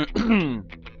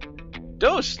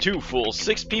 Those 2 fools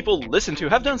 6 people listen to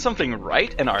have done something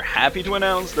right and are happy to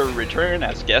announce their return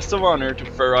as guests of honor to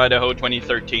Fur Idaho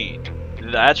 2013.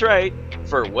 That's right,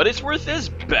 For What It's Worth is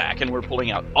back, and we're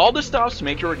pulling out all the stops to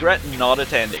make you regret not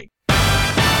attending.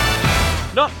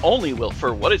 Not only will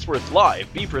For What It's Worth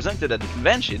Live be presented at the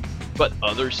convention, but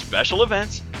other special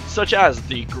events, such as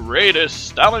the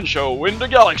greatest talent show in the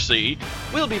galaxy,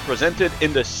 will be presented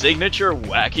in the signature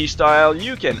wacky style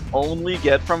you can only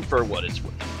get from For What It's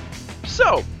Worth.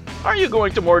 So, are you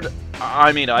going to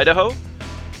Idaho?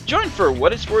 Join For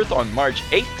What It's Worth on March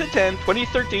 8 to 10,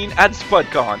 2013 at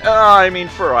SpudCon.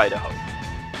 For Idaho.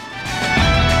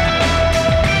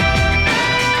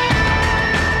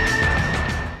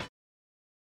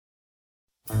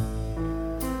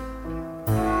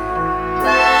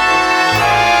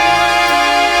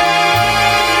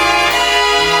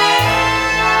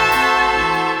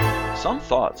 Some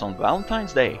thoughts on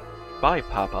Valentine's Day by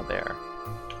Papa Bear.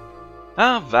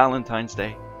 Valentine's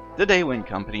Day, the day when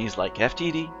companies like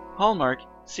FTD, Hallmark,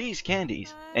 See's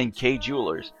Candies, and K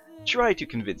Jewelers try to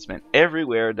convince men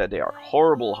everywhere that they are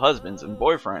horrible husbands and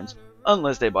boyfriends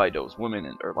unless they buy those women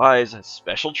in their lives a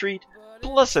special treat,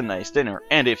 plus a nice dinner,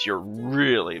 and if you're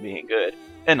really being good,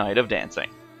 a night of dancing.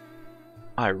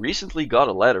 I recently got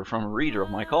a letter from a reader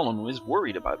of my column who is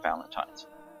worried about Valentine's.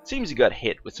 Seems he got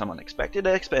hit with some unexpected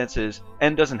expenses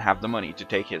and doesn't have the money to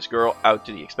take his girl out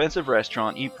to the expensive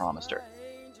restaurant he promised her.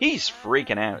 He's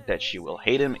freaking out that she will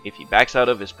hate him if he backs out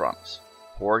of his promise.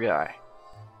 Poor guy.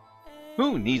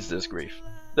 Who needs this grief?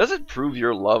 Does it prove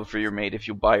your love for your mate if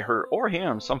you buy her or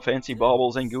him some fancy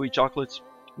baubles and gooey chocolates?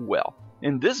 Well,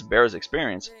 in this bear's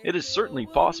experience, it is certainly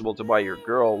possible to buy your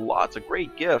girl lots of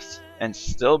great gifts and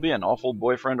still be an awful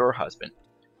boyfriend or husband.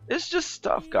 It's just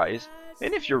stuff, guys.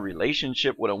 And if your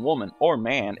relationship with a woman or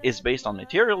man is based on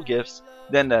material gifts,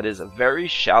 then that is a very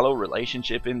shallow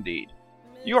relationship indeed.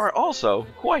 You are also,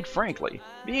 quite frankly,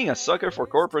 being a sucker for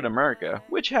corporate America,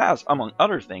 which has, among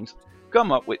other things,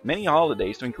 come up with many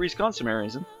holidays to increase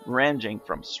consumerism, ranging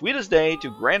from Sweetest Day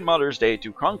to Grandmother's Day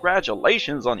to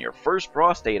congratulations on your first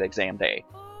prostate exam day.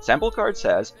 Sample card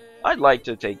says, I'd like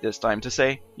to take this time to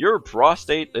say, your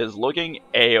prostate is looking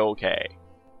A-okay.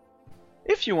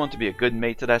 If you want to be a good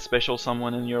mate to that special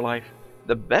someone in your life,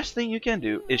 the best thing you can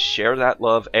do is share that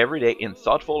love every day in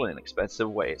thoughtful and expensive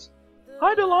ways.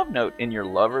 Hide a love note in your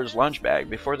lover's lunch bag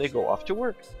before they go off to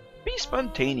work. Be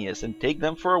spontaneous and take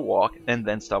them for a walk and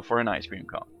then stop for an ice cream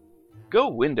cone. Go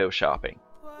window shopping.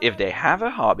 If they have a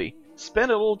hobby,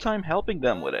 spend a little time helping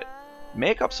them with it.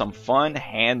 Make up some fun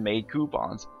handmade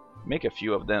coupons. Make a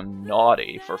few of them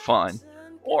naughty for fun.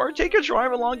 Or take a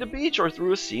drive along the beach or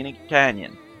through a scenic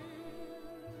canyon.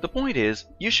 The point is,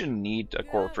 you shouldn't need a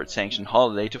corporate sanctioned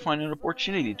holiday to find an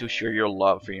opportunity to share your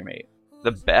love for your mate.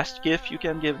 The best gift you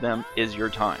can give them is your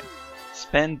time.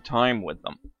 Spend time with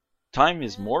them. Time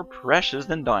is more precious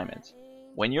than diamonds.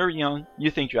 When you're young, you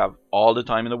think you have all the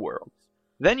time in the world.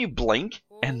 Then you blink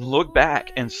and look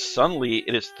back, and suddenly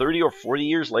it is 30 or 40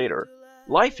 years later.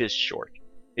 Life is short.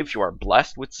 If you are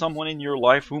blessed with someone in your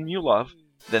life whom you love,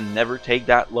 then never take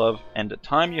that love and the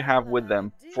time you have with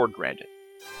them for granted.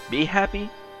 Be happy,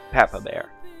 Papa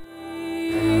Bear.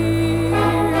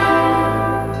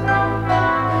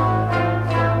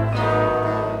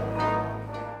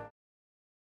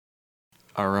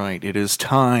 All right, it is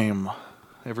time.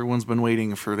 Everyone's been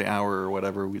waiting for the hour or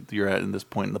whatever you're at in this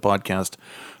point in the podcast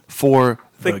for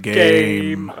the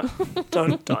game.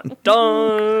 Dun, dun,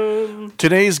 dun.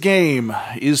 Today's game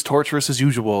is torturous as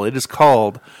usual. It is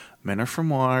called Men Are From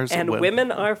Mars. And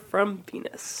Women Are From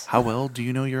Venus. How well do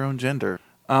you know your own gender?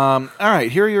 All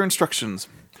right, here are your instructions.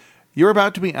 You're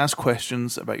about to be asked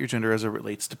questions about your gender as it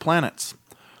relates to planets.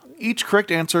 Each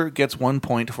correct answer gets 1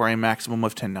 point for a maximum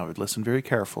of 10. Now, listen very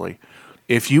carefully.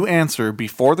 If you answer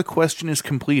before the question is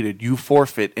completed, you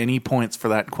forfeit any points for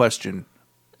that question.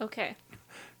 Okay.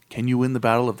 Can you win the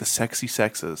battle of the sexy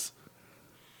sexes?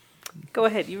 Go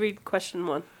ahead, you read question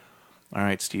 1. All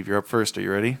right, Steve, you're up first. Are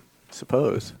you ready?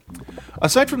 Suppose.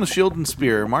 Aside from the shield and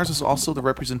spear, Mars is also the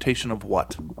representation of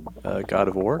what? God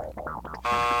of War.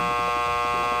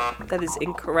 That is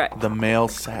incorrect. The male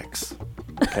sex.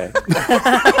 Okay.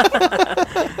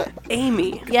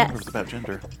 Amy, Yes. It's about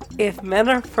gender. if men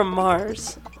are from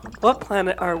Mars, what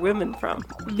planet are women from?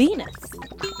 Venus.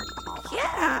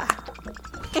 Yeah.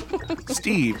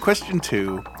 Steve, question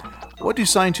 2. What do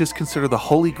scientists consider the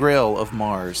holy grail of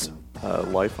Mars?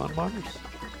 Life on Mars.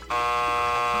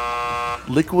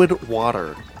 Liquid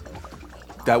water.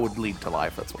 That would lead to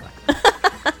life, that's why.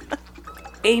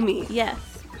 Amy, Yes.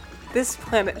 this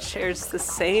planet shares the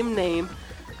same name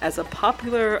as a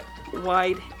popular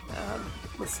wide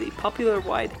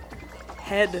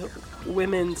head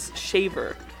women's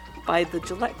shaver by the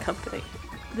Gillette Company.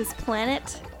 This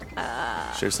planet,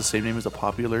 Shares the same name as a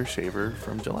popular shaver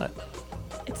from Gillette.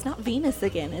 it's not Venus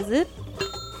again, is it?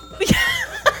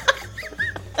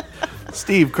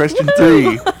 Steve, question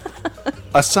 3.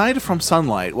 Aside from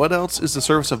sunlight, what else is the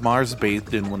surface of Mars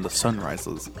bathed in when the sun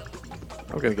rises?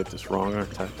 I'm going to get this wrong,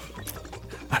 aren't I?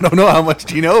 I don't know. How much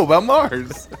do you know about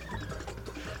Mars?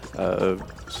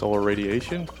 Solar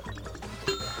radiation.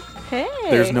 Hey.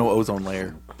 There's no ozone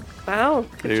layer. Wow,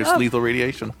 good There's job. lethal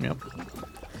radiation. Yep.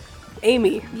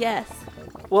 Amy, Yes.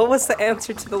 what was the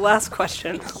answer to the last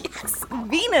question? Yes.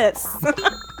 Venus.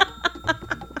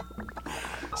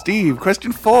 Steve,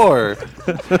 question 4.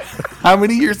 How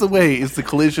many years away is the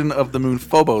collision of the moon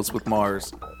Phobos with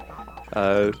Mars?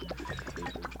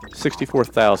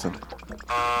 64,000.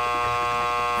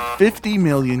 50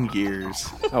 million years.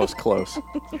 That was close.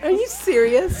 Are you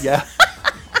serious? Yeah.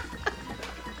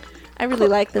 I really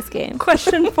like this game.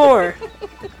 Question 4.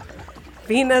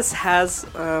 Venus has,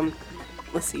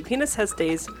 Venus has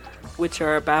days which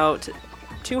are about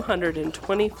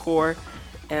 224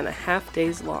 and a half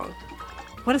days long.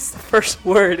 What is the first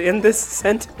word in this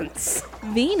sentence?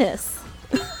 Venus.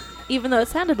 Even though it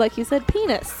sounded like you said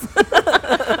penis.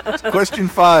 Question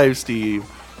 5, Steve.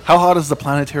 How hot is the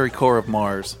planetary core of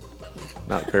Mars?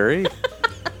 Not very.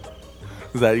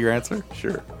 Is that your answer?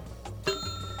 Sure.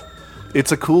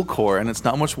 It's a cool core, and it's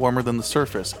not much warmer than the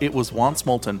surface. It was once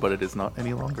molten, but it is not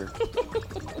any longer.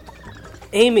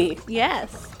 Amy,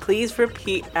 Yes. please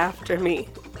repeat after me.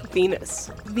 Venus.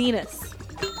 Venus.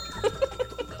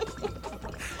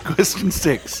 Question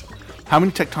 6. How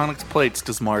many tectonic plates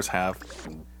does Mars have?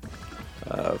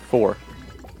 4.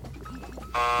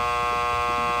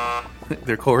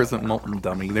 Their core isn't molten,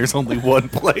 dummy. There's only one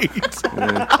plate.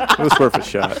 It was worth a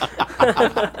shot.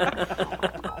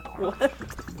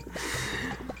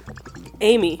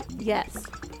 Amy, Yes.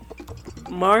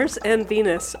 Mars and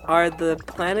Venus are the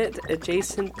planet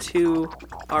adjacent to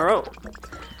our own.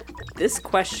 This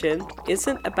question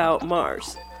isn't about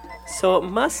Mars, so it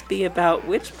must be about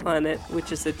which planet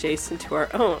which is adjacent to our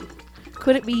own.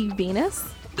 Could it be Venus?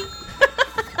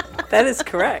 That is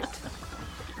correct.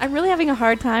 I'm really having a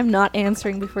hard time not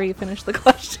answering before you finish the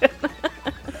question.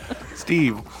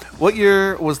 Steve, what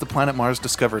year was the planet Mars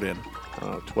discovered in?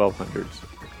 1200s.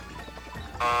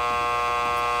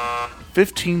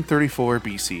 1534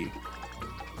 BC.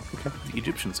 The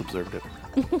Egyptians observed it.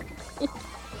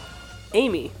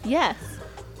 Amy, Yes.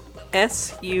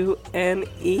 SUNEV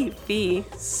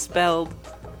spelled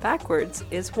backwards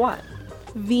is what?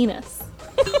 Venus.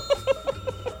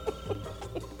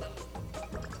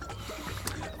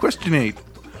 Question 8.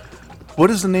 What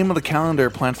is the name of the calendar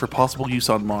planned for possible use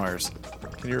on Mars?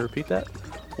 Can you repeat that?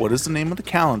 What is the name of the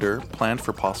calendar planned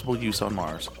for possible use on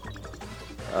Mars?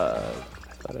 I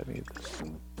thought I needed this.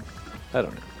 I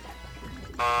don't know.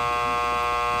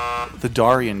 The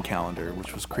Darian calendar,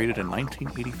 which was created in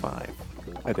 1985.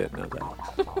 I didn't know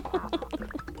that.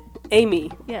 Amy,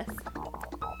 Yes.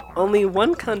 only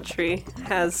one country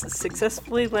has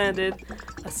successfully landed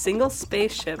a single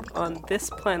spaceship on this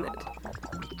planet,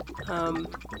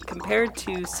 compared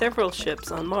to several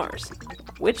ships on Mars.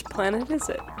 Which planet is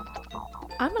it?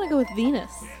 I'm gonna go with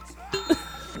Venus.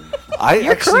 I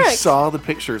You're actually correct. saw the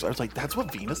pictures. I was like, that's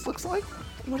what Venus looks like?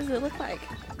 What does it look like?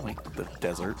 Like the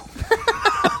desert.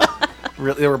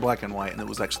 Really, they were black and white, and it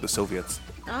was actually the Soviets.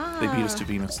 They beat us to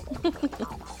Venus. All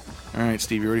right,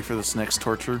 Steve, you ready for this next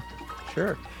torture?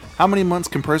 Sure. How many months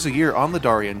comprise a year on the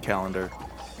Darian calendar?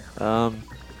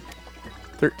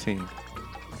 13.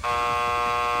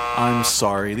 I'm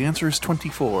sorry. The answer is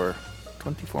 24.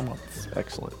 24 months.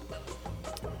 Excellent.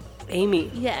 Amy,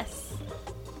 Yes.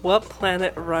 what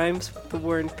planet rhymes with the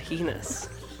word penis?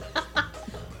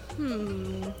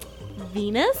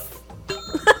 Venus?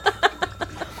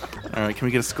 All right, can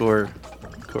we get a score?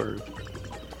 Score.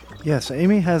 Yes,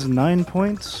 Amy has 9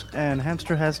 points and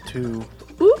Hamster has 2.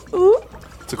 Ooh, ooh.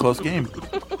 It's a close game.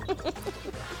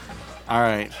 All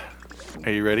right.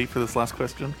 Are you ready for this last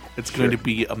question? It's going to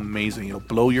be amazing. It'll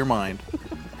blow your mind.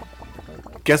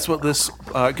 Guess what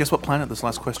planet this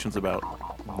last question's about?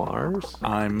 Mars?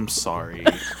 I'm sorry.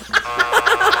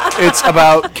 It's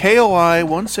about KOI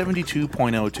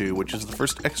 172.02, which is the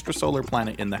first extrasolar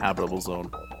planet in the habitable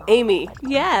zone. Amy,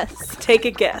 Yes. take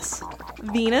a guess.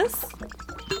 Venus?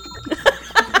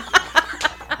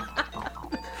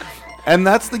 And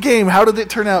that's the game. How did it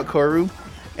turn out, Koru?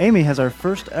 Amy has our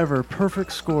first ever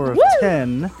perfect score of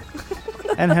 10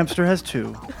 and Hamster has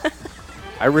 2.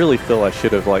 I really feel I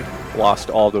should have lost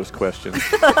all those questions.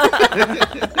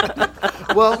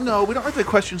 Well, no, we don't want the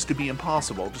questions to be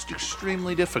impossible, just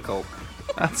extremely difficult.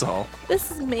 That's all. This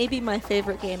is maybe my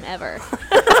favorite game ever.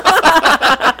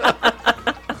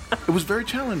 It was very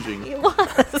challenging It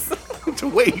was. to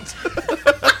wait.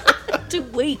 To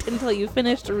wait until you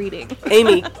finished reading.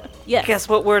 Amy, Yes. guess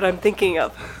what word I'm thinking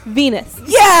of? Venus.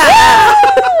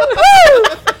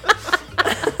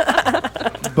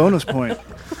 Bonus point.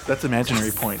 That's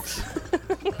imaginary points.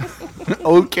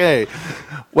 Okay.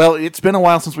 Well, it's been a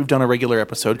while since we've done a regular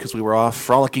episode because we were off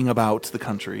frolicking about the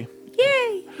country.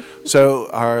 Yay! So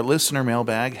our listener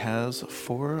mailbag has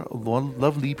 4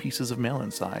 lovely pieces of mail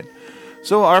inside.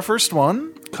 So our first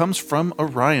one comes from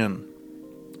Orion.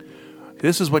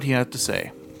 This is what he had to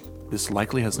say. This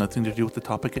likely has nothing to do with the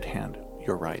topic at hand.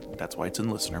 You're right. That's why it's in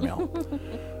listener mail.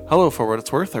 Hello, for what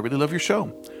it's worth. I really love your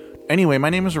show. Anyway, my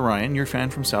name is Orion, your fan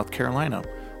from South Carolina.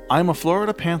 I'm a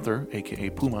Florida Panther, aka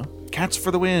Puma. Cats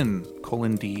for the win!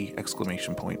 :D! !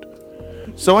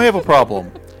 So I have a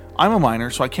problem. I'm a minor,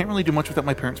 so I can't really do much without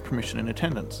my parents' permission and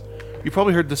attendance. You've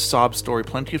probably heard this sob story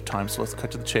plenty of times, so let's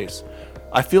cut to the chase.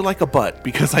 I feel like a butt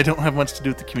because I don't have much to do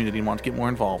with the community and want to get more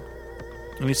involved.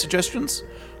 Any suggestions?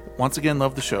 Once again,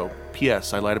 love the show.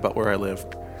 P.S. I lied about where I live.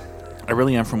 I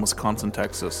really am from Wisconsin,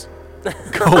 Texas.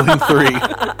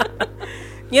 :3.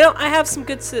 You know, I have some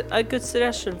a good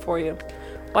suggestion for you.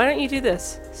 Why don't you do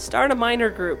this? Start a minor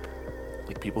group.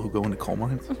 Like people who go into coal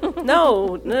mines?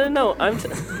 No.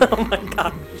 Oh my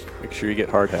god. Make sure you get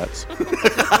hard hats.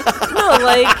 No,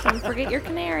 like, Don't forget your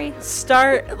canary.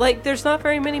 there's not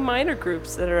very many minor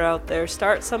groups that are out there.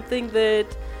 Start something that,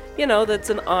 that's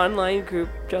an online group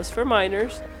just for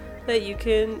minors that you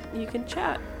can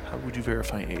chat. How would you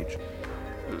verify age?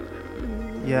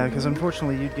 Yeah, because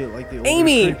unfortunately you'd get like the older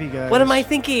Amy, creepy guys. what am I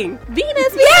thinking?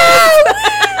 Venus!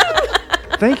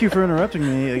 Thank you for interrupting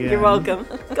me again. You're welcome.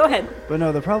 Go ahead. But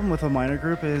no, the problem with a minor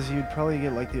group is you'd probably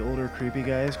get like the older creepy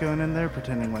guys going in there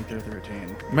pretending like they're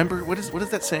 13. Remember, what is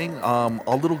that saying?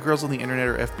 All little girls on the internet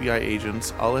are FBI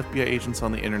agents. All FBI agents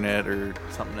on the internet are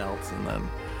something else. And then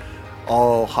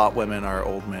all hot women are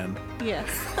old men. Yes.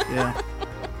 Yeah.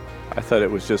 I thought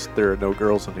it was just there are no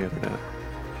girls on the internet.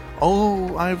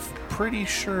 Oh, I'm pretty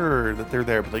sure that they're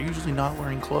there, but they're usually not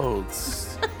wearing clothes.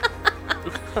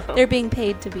 They're being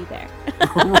paid to be there.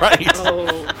 Right.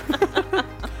 Oh.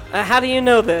 How do you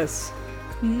know this?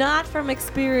 Not from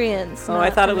experience. Oh, not I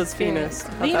thought from it was experience.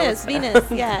 Venus. Venus,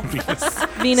 yes.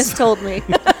 Venus told me.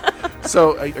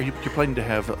 So you're planning to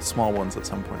have small ones at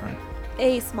some point, right?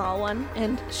 A small one,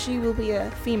 and she will be a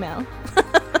female.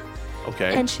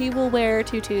 Okay. And she will wear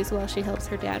tutus while she helps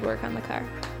her dad work on the car.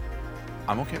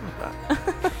 I'm okay with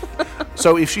that.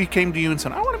 So if she came to you and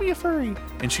said, I want to be a furry,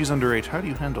 and she's underage, how do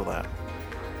you handle that?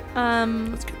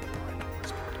 Let's get the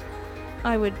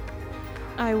point.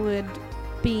 I would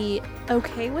be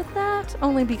okay with that,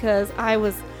 only because I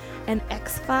was an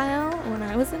X-File when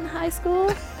I was in high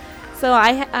school. So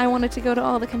I wanted to go to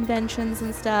all the conventions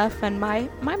and stuff, and my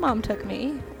mom took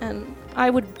me, and I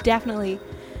would definitely,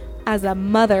 as a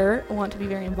mother, want to be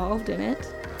very involved in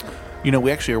it. You know,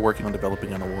 we actually are working on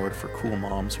developing an award for cool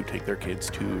moms who take their kids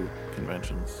to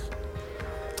conventions.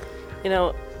 You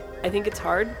know, I think it's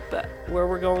hard, but where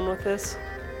we're going with this,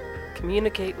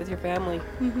 communicate with your family.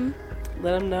 Mm-hmm.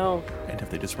 Let them know. And if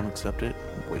they just won't accept it,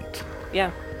 wait. Yeah.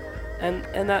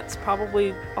 And that's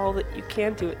probably all that you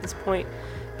can do at this point.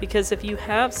 Because if you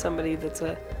have somebody that's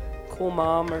a cool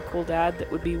mom or cool dad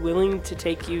that would be willing to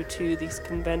take you to these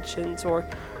conventions or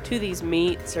to these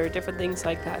meets or different things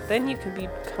like that, then you can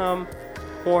become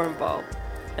more involved.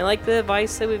 And like the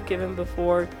advice that we've given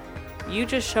before, you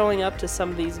just showing up to some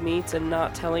of these meets and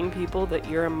not telling people that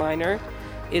you're a minor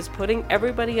is putting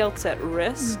everybody else at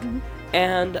risk. Mm-hmm.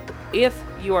 And if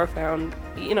you are found,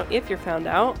 if you're found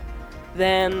out,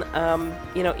 then,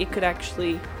 it could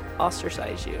actually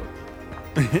ostracize you.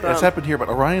 That's happened here, but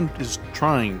Orion is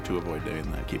trying to avoid doing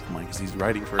that. Keep in mind, because he's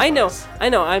writing for advice. I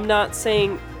know. I'm not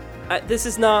saying this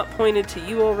is not pointed to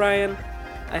you, Orion.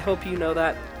 I hope you know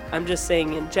that. I'm just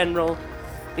saying in general,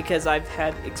 because I've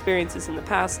had experiences in the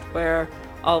past where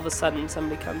all of a sudden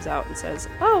somebody comes out and says,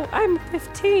 "Oh, I'm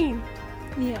 15."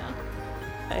 Yeah.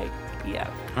 Yeah.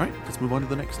 All right, let's move on to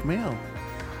the next mail.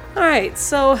 All right,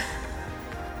 so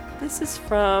this is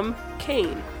from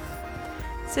Kane.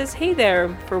 It says, "Hey there,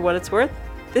 for what it's worth,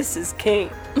 this is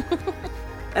Kane."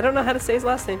 I don't know how to say his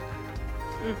last name.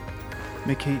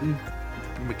 McCayton.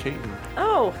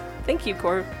 Oh, thank you,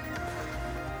 Corb.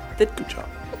 Good job.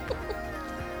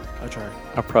 I'll try.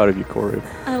 I'm proud of you, Corey.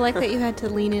 I like that you had to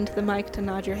lean into the mic to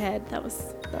nod your head. That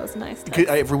was nice.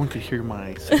 Everyone could hear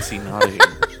my sexy nodding.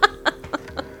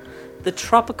 The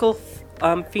tropical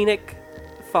Fennec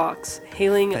fox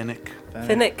hailing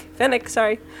Fennec,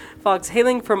 fox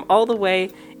hailing from all the way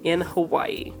in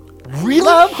Hawaii. Really?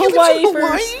 Love You Hawaii live in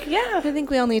first. Yeah. I think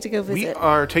we all need to go visit. We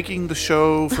are taking the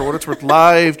show, for what it's worth,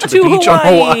 live to the To beach on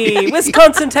Hawaii.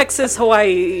 Wisconsin, Texas,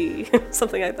 Hawaii.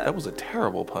 Something like that. That was a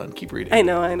terrible pun. Keep reading. I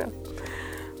know.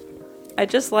 I'd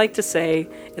just like to say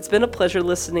it's been a pleasure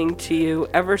listening to you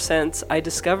ever since I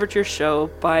discovered your show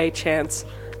by chance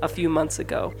a few months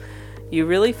ago. You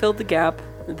really filled the gap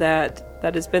that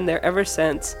has been there ever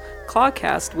since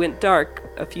Clawcast went dark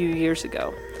a few years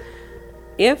ago.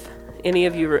 If any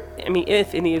of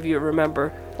you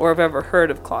remember or have ever heard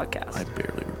of Clawcast. I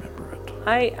barely remember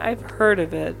it. I've heard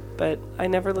of it, but I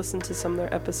never listened to some of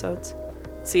their episodes.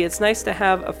 See, it's nice to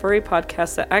have a furry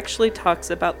podcast that actually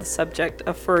talks about the subject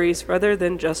of furries rather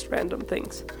than just random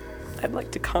things. I'd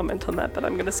like to comment on that, but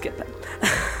I'm going to skip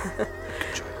that.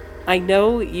 I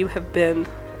know that you have been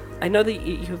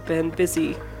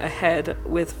busy ahead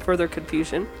with further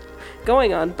confusion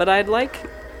going on, but I'd like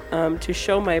to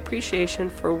show my appreciation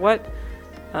for what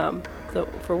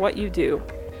you do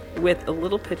with a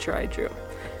little picture I drew.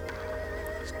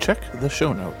 Check the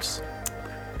show notes.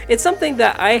 It's something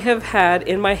that I have had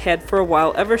in my head for a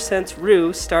while, ever since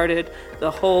Rue started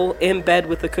the whole in bed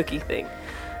with the cookie thing.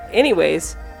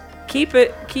 Anyways, keep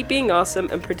being awesome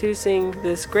and producing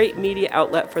this great media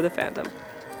outlet for the fandom.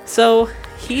 So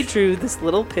he drew this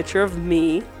little picture of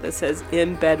me that says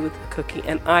 "in bed with a cookie,"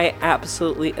 and I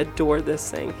absolutely adore this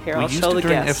thing. Here, I'll show the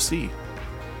guests. FC.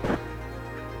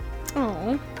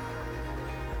 Oh,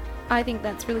 I think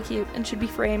that's really cute and should be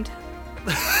framed.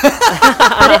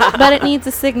 but it needs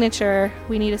a signature.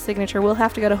 We need a signature. We'll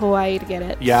have to go to Hawaii to get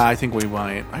it. Yeah, I think we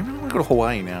might. I really want to go to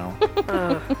Hawaii now.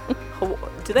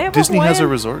 Do they have Disney a Hawaiian? has a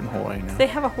resort in Hawaii now. Do they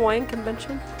have a Hawaiian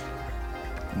convention?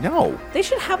 No, They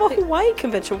should have a Hawaii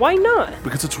convention. Why not?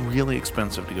 because it's really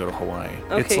expensive to go to Hawaii.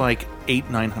 Okay. It's like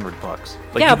 $800-900.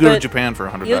 Like Yeah, you go to but Japan for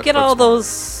 $100. You'll get all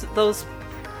those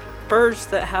birds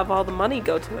that have all the money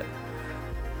go to it.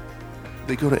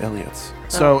 They go to Elliott's.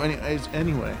 So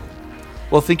anyway.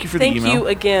 Well, thank you for the email. Thank you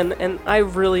again, and I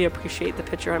really appreciate the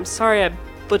picture. I'm sorry I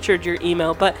butchered your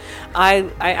email, but I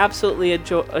absolutely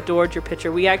adored your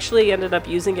picture. We actually ended up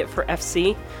using it for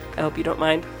FC. I hope you don't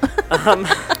mind.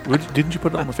 Didn't you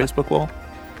put it on the Facebook wall?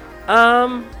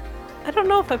 I don't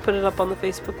know if I put it up on the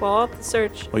Facebook wall. I'll have to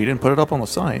search. Well, you didn't put it up on the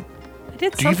site. I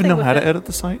did. Do you even know how to edit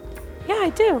the site? Yeah, I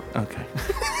do. Okay.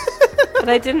 But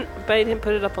I didn't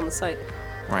put it up on the site.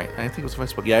 Right. I think it was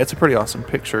Facebook. Yeah, it's a pretty awesome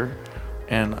picture.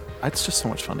 And it's just so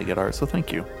much fun to get art, so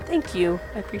thank you. Thank you.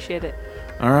 I appreciate it.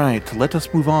 All right, let us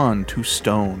move on to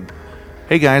Stone.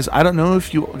 Hey guys, I don't know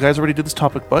if you guys already did this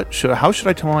topic, but how should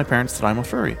I tell my parents that I'm a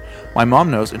furry? My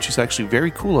mom knows, and she's actually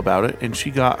very cool about it, and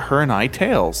she got her and I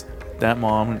tails. That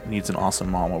mom needs an awesome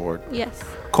mom award. Yes.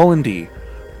 Colin D.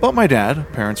 But my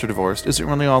dad, parents are divorced, isn't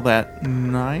really all that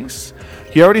nice.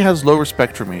 He already has low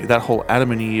respect for me, that whole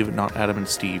Adam and Eve, not Adam and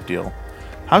Steve deal.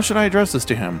 How should I address this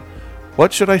to him?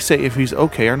 What should I say if he's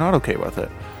okay or not okay with it?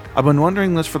 I've been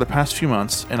wondering this for the past few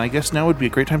months, and I guess now would be a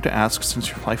great time to ask since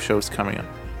your live show is coming up,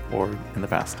 or in the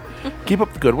past. Keep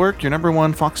up the good work. Your number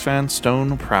one Fox fan,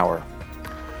 Stone Prower.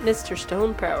 Mr.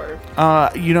 Stone Prower.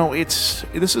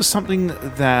 This is something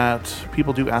that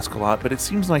people do ask a lot, but it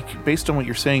seems like, based on what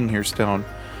you're saying here, Stone,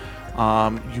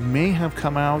 you may have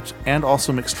come out and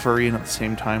also mixed furry in at the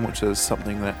same time, which is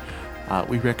something that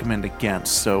we recommend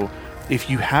against. So if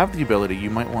you have the ability, you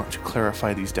might want to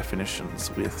clarify these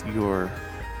definitions with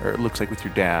it looks like with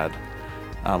your dad,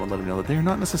 and let him know that they're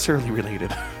not necessarily related.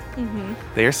 Mm-hmm.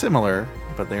 They are similar,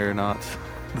 but they're not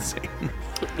the same.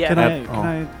 Yeah. Can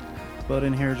I butt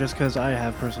in here just because I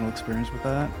have personal experience with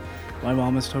that? My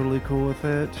mom is totally cool with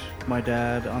it. My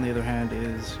dad, on the other hand,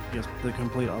 is just the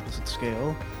complete opposite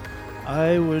scale.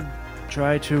 I would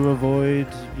try to avoid,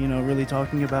 really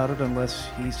talking about it unless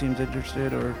he seems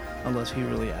interested or unless he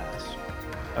really asks.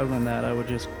 Other than that, I would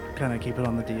just kind of keep it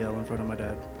on the DL in front of my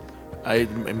dad.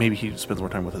 Maybe he spends more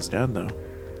time with his dad, though.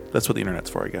 That's what the internet's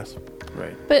for, I guess.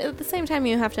 Right. But at the same time,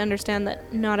 you have to understand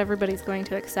that not everybody's going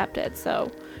to accept it.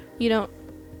 So you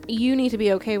need to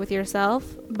be okay with yourself,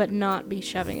 but not be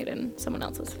shoving it in someone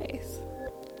else's face.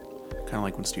 Kind of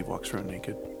like when Steve walks around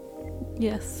naked.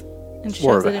 Yes. And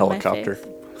More shoves of a it in my helicopter. face.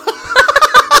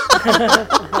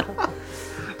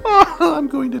 I'm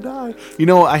going to die.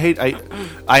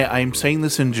 I'm saying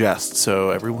this in jest, so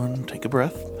everyone take a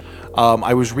breath.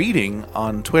 I was reading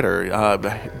on Twitter,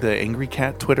 the Angry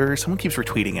Cat Twitter. Someone keeps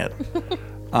retweeting it.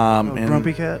 And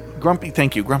Grumpy Cat?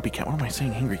 Thank you, Grumpy Cat. What am I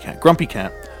saying? Angry Cat. Grumpy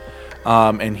Cat.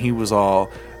 And he was all,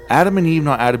 Adam and Eve,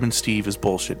 not Adam and Steve, is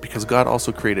bullshit because God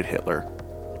also created Hitler.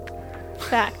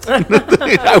 Fact.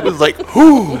 I was like,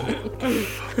 whoo.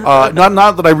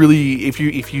 Not that I really. If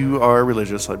you are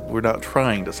religious, we're not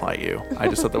trying to slight you. I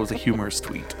just thought that was a humorous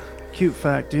tweet. Cute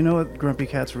fact. Do you know what Grumpy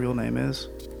Cat's real name is?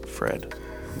 Fred.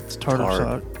 It's tartar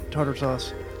sauce. Tartar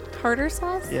sauce. Tartar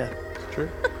sauce? Yeah. Sure.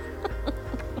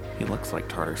 He looks like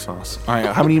tartar sauce. All right,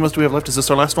 how many emails do we have left? Is this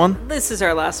our last one? This is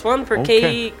our last one for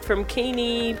Okay. from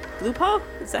Caney Blue Paw.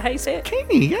 Is that how you say it?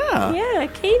 Kenny, yeah. Yeah,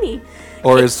 Caney.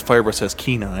 Or as Firebrush says,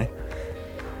 Kenai.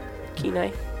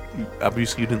 Kenai.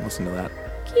 Obviously, you didn't listen to that.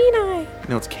 Kenai.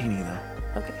 No, it's Kenny though.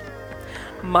 Okay.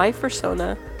 My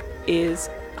persona is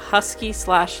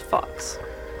Husky/Fox.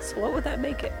 So what would that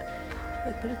make it?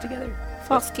 I put it together.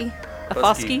 Fosky. A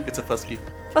Fosky? It's a Fusky.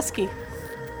 Fusky.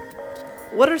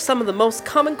 What are some of the most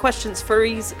common questions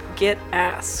furries get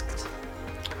asked?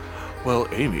 Well,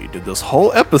 Amy did this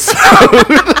whole episode.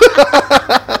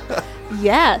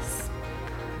 Yes.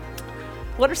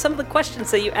 What are some of the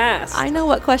questions that you ask? I know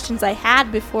what questions I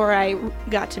had before I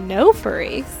got to know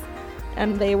furries.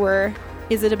 And they were,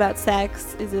 is it about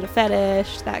sex? Is it a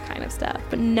fetish? That kind of stuff.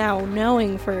 But now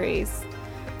knowing furries,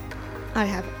 I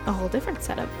have a whole different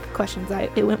set of questions.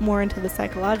 It went more into the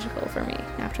psychological for me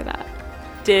after that.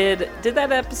 Did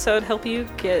that episode help you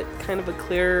get kind of a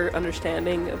clearer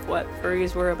understanding of what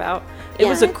furries were about? It Yeah,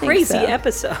 was a I think crazy so.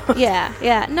 episode.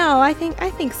 Yeah. No, I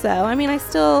think so. I mean, I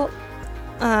still,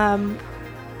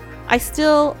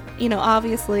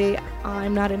 obviously,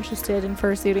 I'm not interested in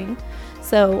fursuiting.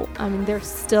 So, I mean, there's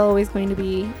still always going to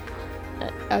be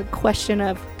a question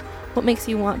of what makes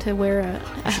you want to wear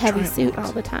a heavy suit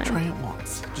all the time. Try it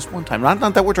once. Just one time. Not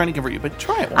that we're trying to convert you, but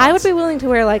try it once. I would be willing to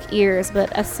wear like ears, but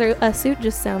a suit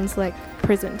just sounds like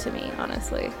prison to me,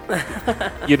 honestly.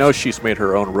 She's made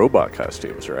her own robot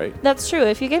costumes, right? That's true.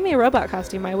 If you gave me a robot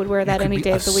costume, I would wear that any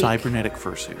day of the week. A cybernetic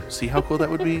fursuit. See how cool that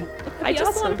would be? I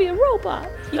just awesome. want to be a robot.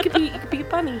 You could be a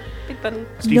bunny, big bunny.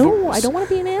 Steve, No, I don't want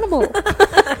to be an animal.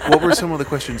 What were some of the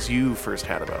questions you first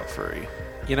had about furry?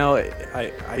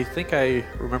 I think I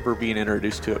remember being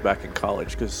introduced to it back in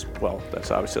college because, well,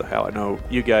 that's obviously how I know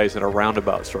you guys in a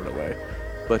roundabout sort of way.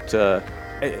 But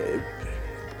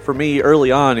for me,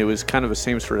 early on, it was kind of the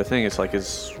same sort of thing. It's like,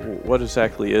 what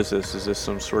exactly is this? Is this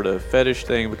some sort of fetish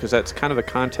thing? Because that's kind of the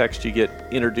context you get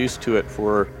introduced to it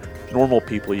for normal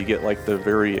people. You get like the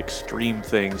very extreme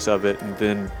things of it, and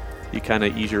then you kind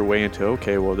of ease your way into,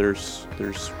 okay, well, there's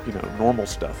normal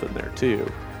stuff in there too.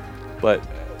 But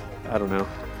I don't know.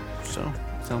 So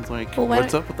sounds like. Well,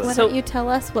 What's up with why that? don't you tell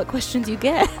us what questions you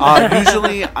get?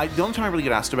 Usually, the only time I really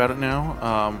get asked about it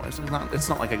now, it's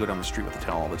not like I go down the street with a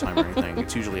towel all the time or anything.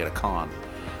 It's usually at a con.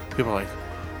 People are like,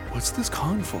 "What's this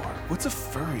con for? What's a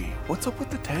furry? What's up with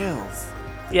the tails?"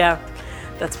 Yeah,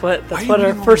 that's what Why are our you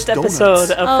eating all first these donuts?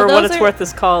 episode of Oh, For What those It's are- Worth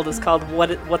is called. Is called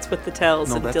What's with the Tails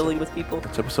No, and that's dealing it. with people.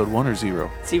 It's episode 1 or 0.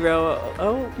 0.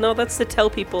 Oh no, that's to tell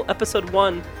people. Episode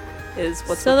 1 is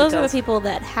what's So with those the are the tails. people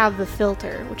that have the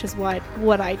filter, which is what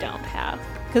I don't have.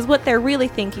 Because what they're really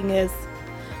thinking is,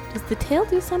 does the tail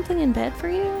do something in bed for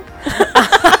you?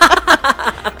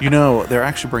 You know, they're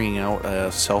actually bringing out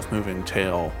a self-moving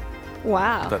tail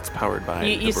Wow. that's powered by.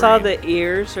 You the saw brain. the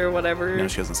ears or whatever. No,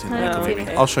 she hasn't seen the I haven't nickel seen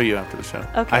baby. it. I'll show you after the show.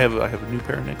 Okay. I have a new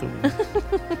pair of nickel babies.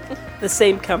 The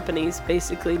same company's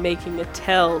basically making a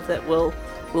tail that will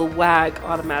wag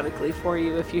automatically for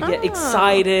you if you get Oh.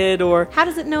 excited or How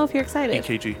does it know if you're excited?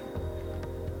 EKG.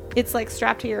 It's like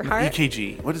strapped to your heart.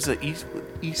 EKG. What is it?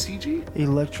 ECG?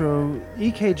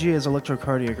 EKG is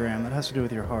electrocardiogram. That has to do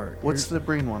with your heart. What's the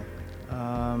brain one?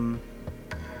 Um,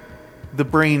 The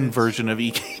brain version of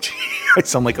EKG. I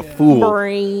sound like a fool.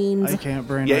 Brains. I can't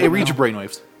brain. Yeah, right it reads now. your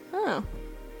brainwaves. Oh.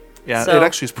 Yeah, So- it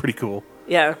actually is pretty cool.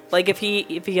 yeah, like if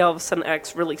he all of a sudden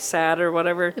acts really sad or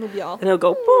whatever, It'll be all. and he'll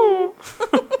go boom.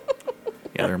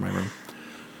 Yeah, they're in my room.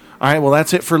 All right, well,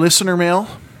 that's it for listener mail.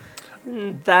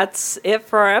 That's it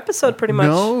for our episode, pretty much.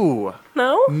 No.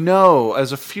 No?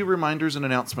 As a few reminders and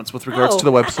announcements with regards Oh. to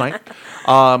the website.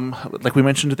 Like we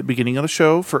mentioned at the beginning of the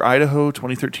show, for Idaho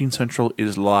 2013 Central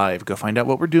is live. Go find out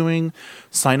what we're doing.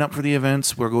 Sign up for the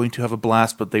events. We're going to have a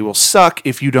blast, but they will suck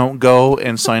if you don't go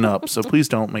and sign up. So please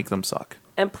don't make them suck.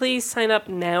 And please sign up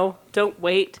now. Don't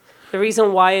wait. The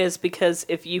reason why is because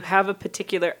if you have a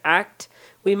particular act,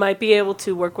 we might be able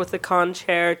to work with the con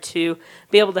chair to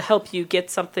be able to help you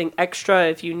get something extra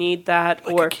if you need that.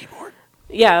 Like or a keyboard.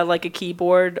 Yeah, like a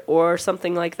keyboard or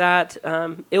something like that.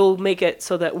 It will make it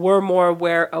so that we're more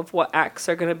aware of what acts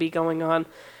are going to be going on,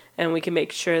 and we can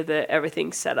make sure that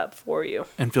everything's set up for you.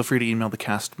 And feel free to email the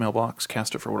cast mailbox,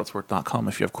 cast@forwhatitsworth.com,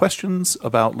 if you have questions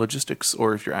about logistics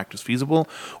or if your act is feasible,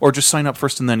 or just sign up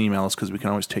first and then email us because we can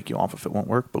always take you off if it won't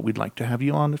work, but we'd like to have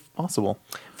you on if possible.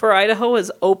 For Idaho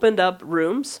has opened up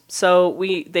rooms, so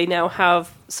they now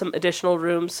have some additional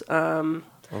rooms Over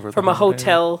the from a holiday.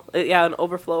 hotel, an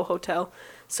overflow hotel.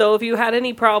 So if you had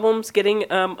any problems getting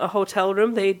a hotel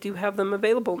room, they do have them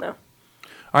available now.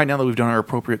 All right, now that we've done our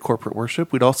appropriate corporate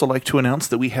worship, we'd also like to announce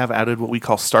that we have added what we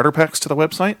call starter packs to the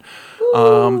website.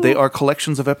 They are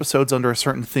collections of episodes under a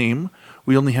certain theme.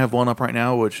 We only have one up right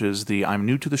now, which is the I'm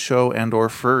New to the Show and or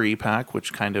Furry pack,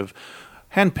 which kind of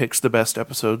handpicks the best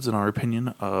episodes, in our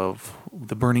opinion, of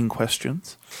the burning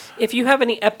questions. If you have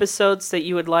any episodes that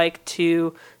you would like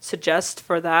to suggest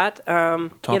for that,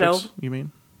 Topics, you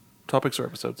mean? Topics or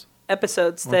episodes?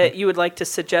 episodes that you would like to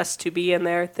suggest to be in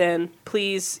there, then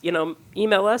please,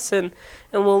 email us and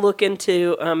we'll look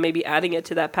into maybe adding it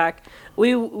to that pack.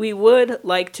 We would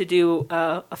like to do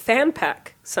a fan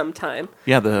pack sometime.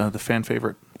 Yeah, the fan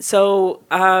favorite. So,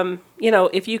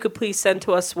 if you could please send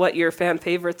to us what your fan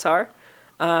favorites are,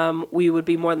 we would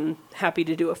be more than happy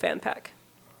to do a fan pack.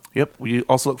 Yep. We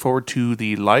also look forward to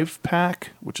the live pack,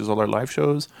 which is all our live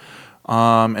shows,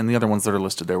 and the other ones that are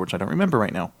listed there, which I don't remember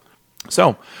right now.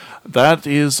 So, that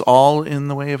is all in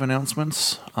the way of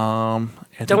announcements. Don't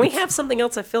we have something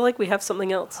else? I feel like we have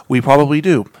something else. We probably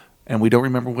do, and we don't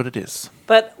remember what it is.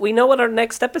 But we know what our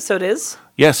next episode is.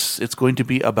 Yes, it's going to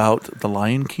be about The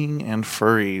Lion King and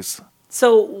furries.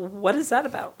 So, what is that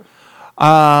about?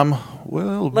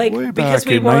 Well, Like, way because back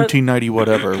we in want- 1990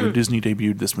 whatever, when Disney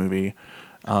debuted this movie,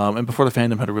 and before the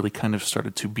fandom had really kind of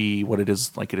started to be what it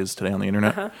is, like it is today on the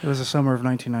internet. It was the summer of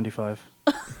 1995.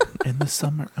 In the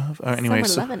summer of... anyway,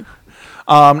 Summer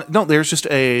 11. no, there's just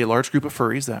a large group of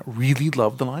furries that really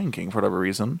love The Lion King for whatever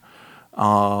reason.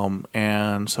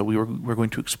 And so we're going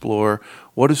to explore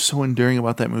what is so endearing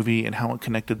about that movie and how it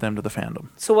connected them to the fandom.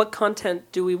 So, what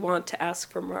content do we want to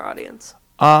ask from our audience?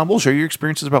 We'll share your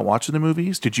experiences about watching the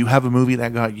movies. Did you have a movie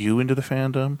that got you into the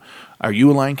fandom? Are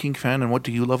you a Lion King fan, and what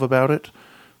do you love about it?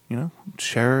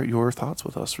 Share your thoughts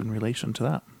with us in relation to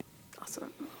that.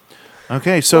 Awesome.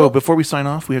 Okay, so before we sign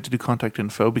off, we have to do contact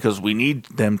info because we need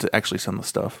them to actually send the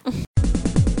stuff.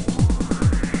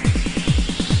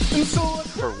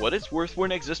 For what it's worth,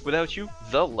 wouldn't exist without you,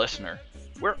 the listener.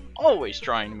 We're always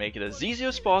trying to make it as easy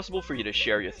as possible for you to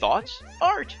share your thoughts,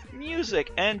 art,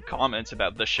 music, and comments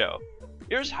about the show.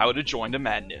 Here's how to join the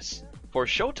madness. For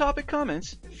show topic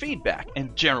comments, feedback,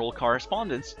 and general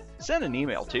correspondence, send an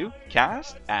email to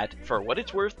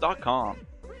cast@forwhatitsworth.com.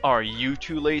 Are you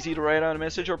too lazy to write out a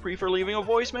message or prefer leaving a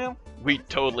voicemail? We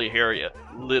totally hear you.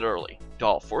 Literally.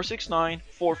 dial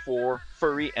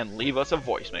 469-44-FURRY and leave us a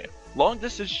voicemail. Long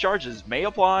distance charges may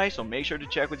apply, so make sure to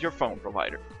check with your phone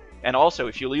provider. And also,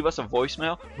 if you leave us a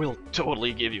voicemail, we'll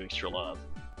totally give you extra love.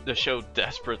 The show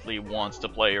desperately wants to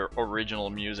play your original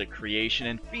music creation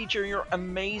and feature your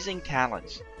amazing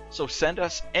talents. So send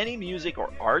us any music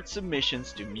or art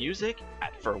submissions to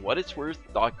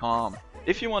music@forwhatitsworth.com.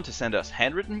 If you want to send us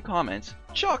handwritten comments,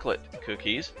 chocolate,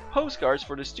 cookies, postcards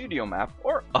for the studio map,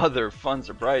 or other fun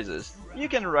surprises, you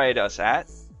can write us at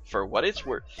For What It's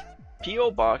Worth, P.O.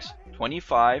 Box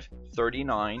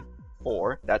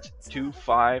 25394, that's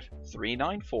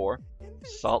 25394,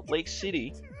 Salt Lake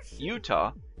City,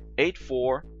 Utah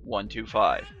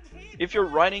 84125. If you're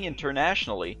writing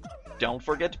internationally, don't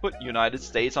forget to put United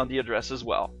States on the address as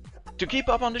well. To keep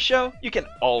up on the show, you can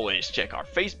always check our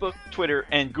Facebook, Twitter,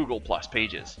 and Google Plus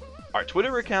pages. Our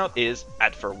Twitter account is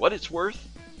 @ForWhatIt'sWorth,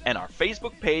 and our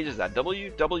Facebook page is at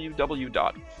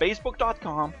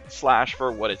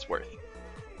www.facebook.com/ForWhatIt'sWorth.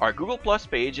 Our Google Plus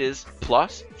page is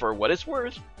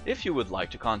 +ForWhatIt'sWorth. If you would like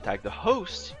to contact the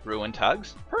hosts, Rue and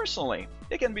Tugs, personally,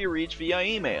 they can be reached via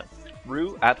email,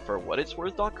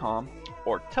 rue@forwhatitsworth.com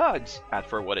or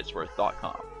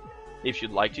tugs@forwhatitsworth.com. If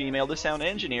you'd like to email the sound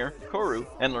engineer, Koru,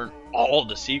 and learn all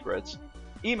the secrets,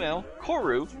 email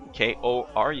Koru,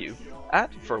 K-O-R-U,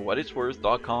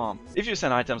 @forwhatitsworth.com. If you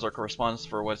send items or correspondence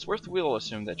for what it's worth, we'll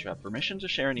assume that you have permission to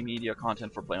share any media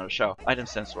content for play on the show.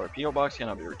 Items sent to our P.O. Box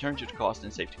cannot be returned due to cost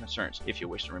and safety concerns. If you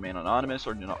wish to remain anonymous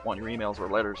or do not want your emails or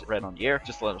letters read on the air,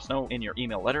 just let us know in your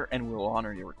email letter and we will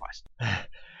honor your request.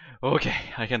 Okay,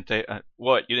 I can take...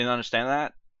 what, you didn't understand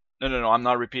that? No, I'm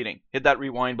not repeating. Hit that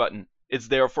rewind button. It's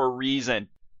there for a reason.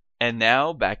 And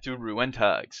now, back to Rue and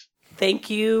Tugs. Thank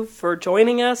you for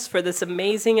joining us for this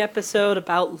amazing episode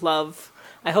about love.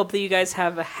 I hope that you guys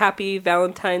have a happy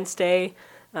Valentine's Day.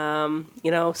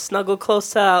 Snuggle close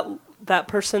to that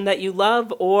person that you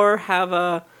love, or have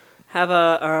a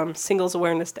Singles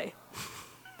Awareness Day.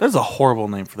 That's a horrible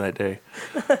name for that day.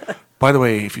 By the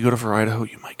way, if you go to For Idaho,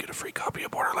 you might get a free copy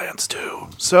of Borderlands 2.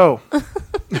 So...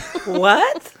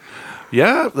 What?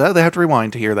 Yeah, they have to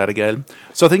rewind to hear that again.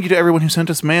 So thank you to everyone who sent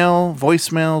us mail,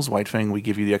 voicemails. White Fang, we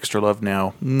give you the extra love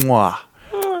now. Mwah.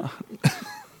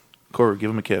 Koru, give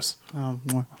him a kiss.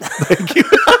 Thank you.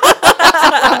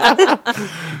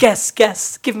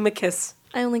 Guess. Give him a kiss.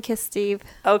 I only kiss Steve.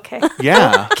 Okay.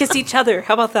 Yeah. Kiss each other.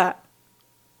 How about that?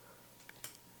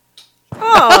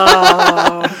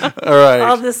 Oh. All right.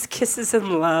 All this kisses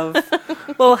and love.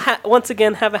 Well, once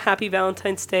again, have a happy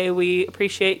Valentine's Day. We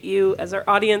appreciate you as our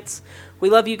audience. We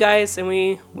love you guys, and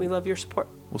we love your support.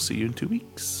 We'll see you in 2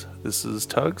 weeks. This is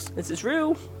Tugs. This is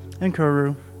Rue. And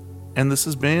Koru. And this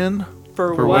has been...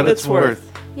 For what it's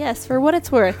worth. Yes, for what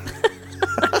it's worth.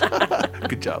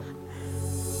 Good job.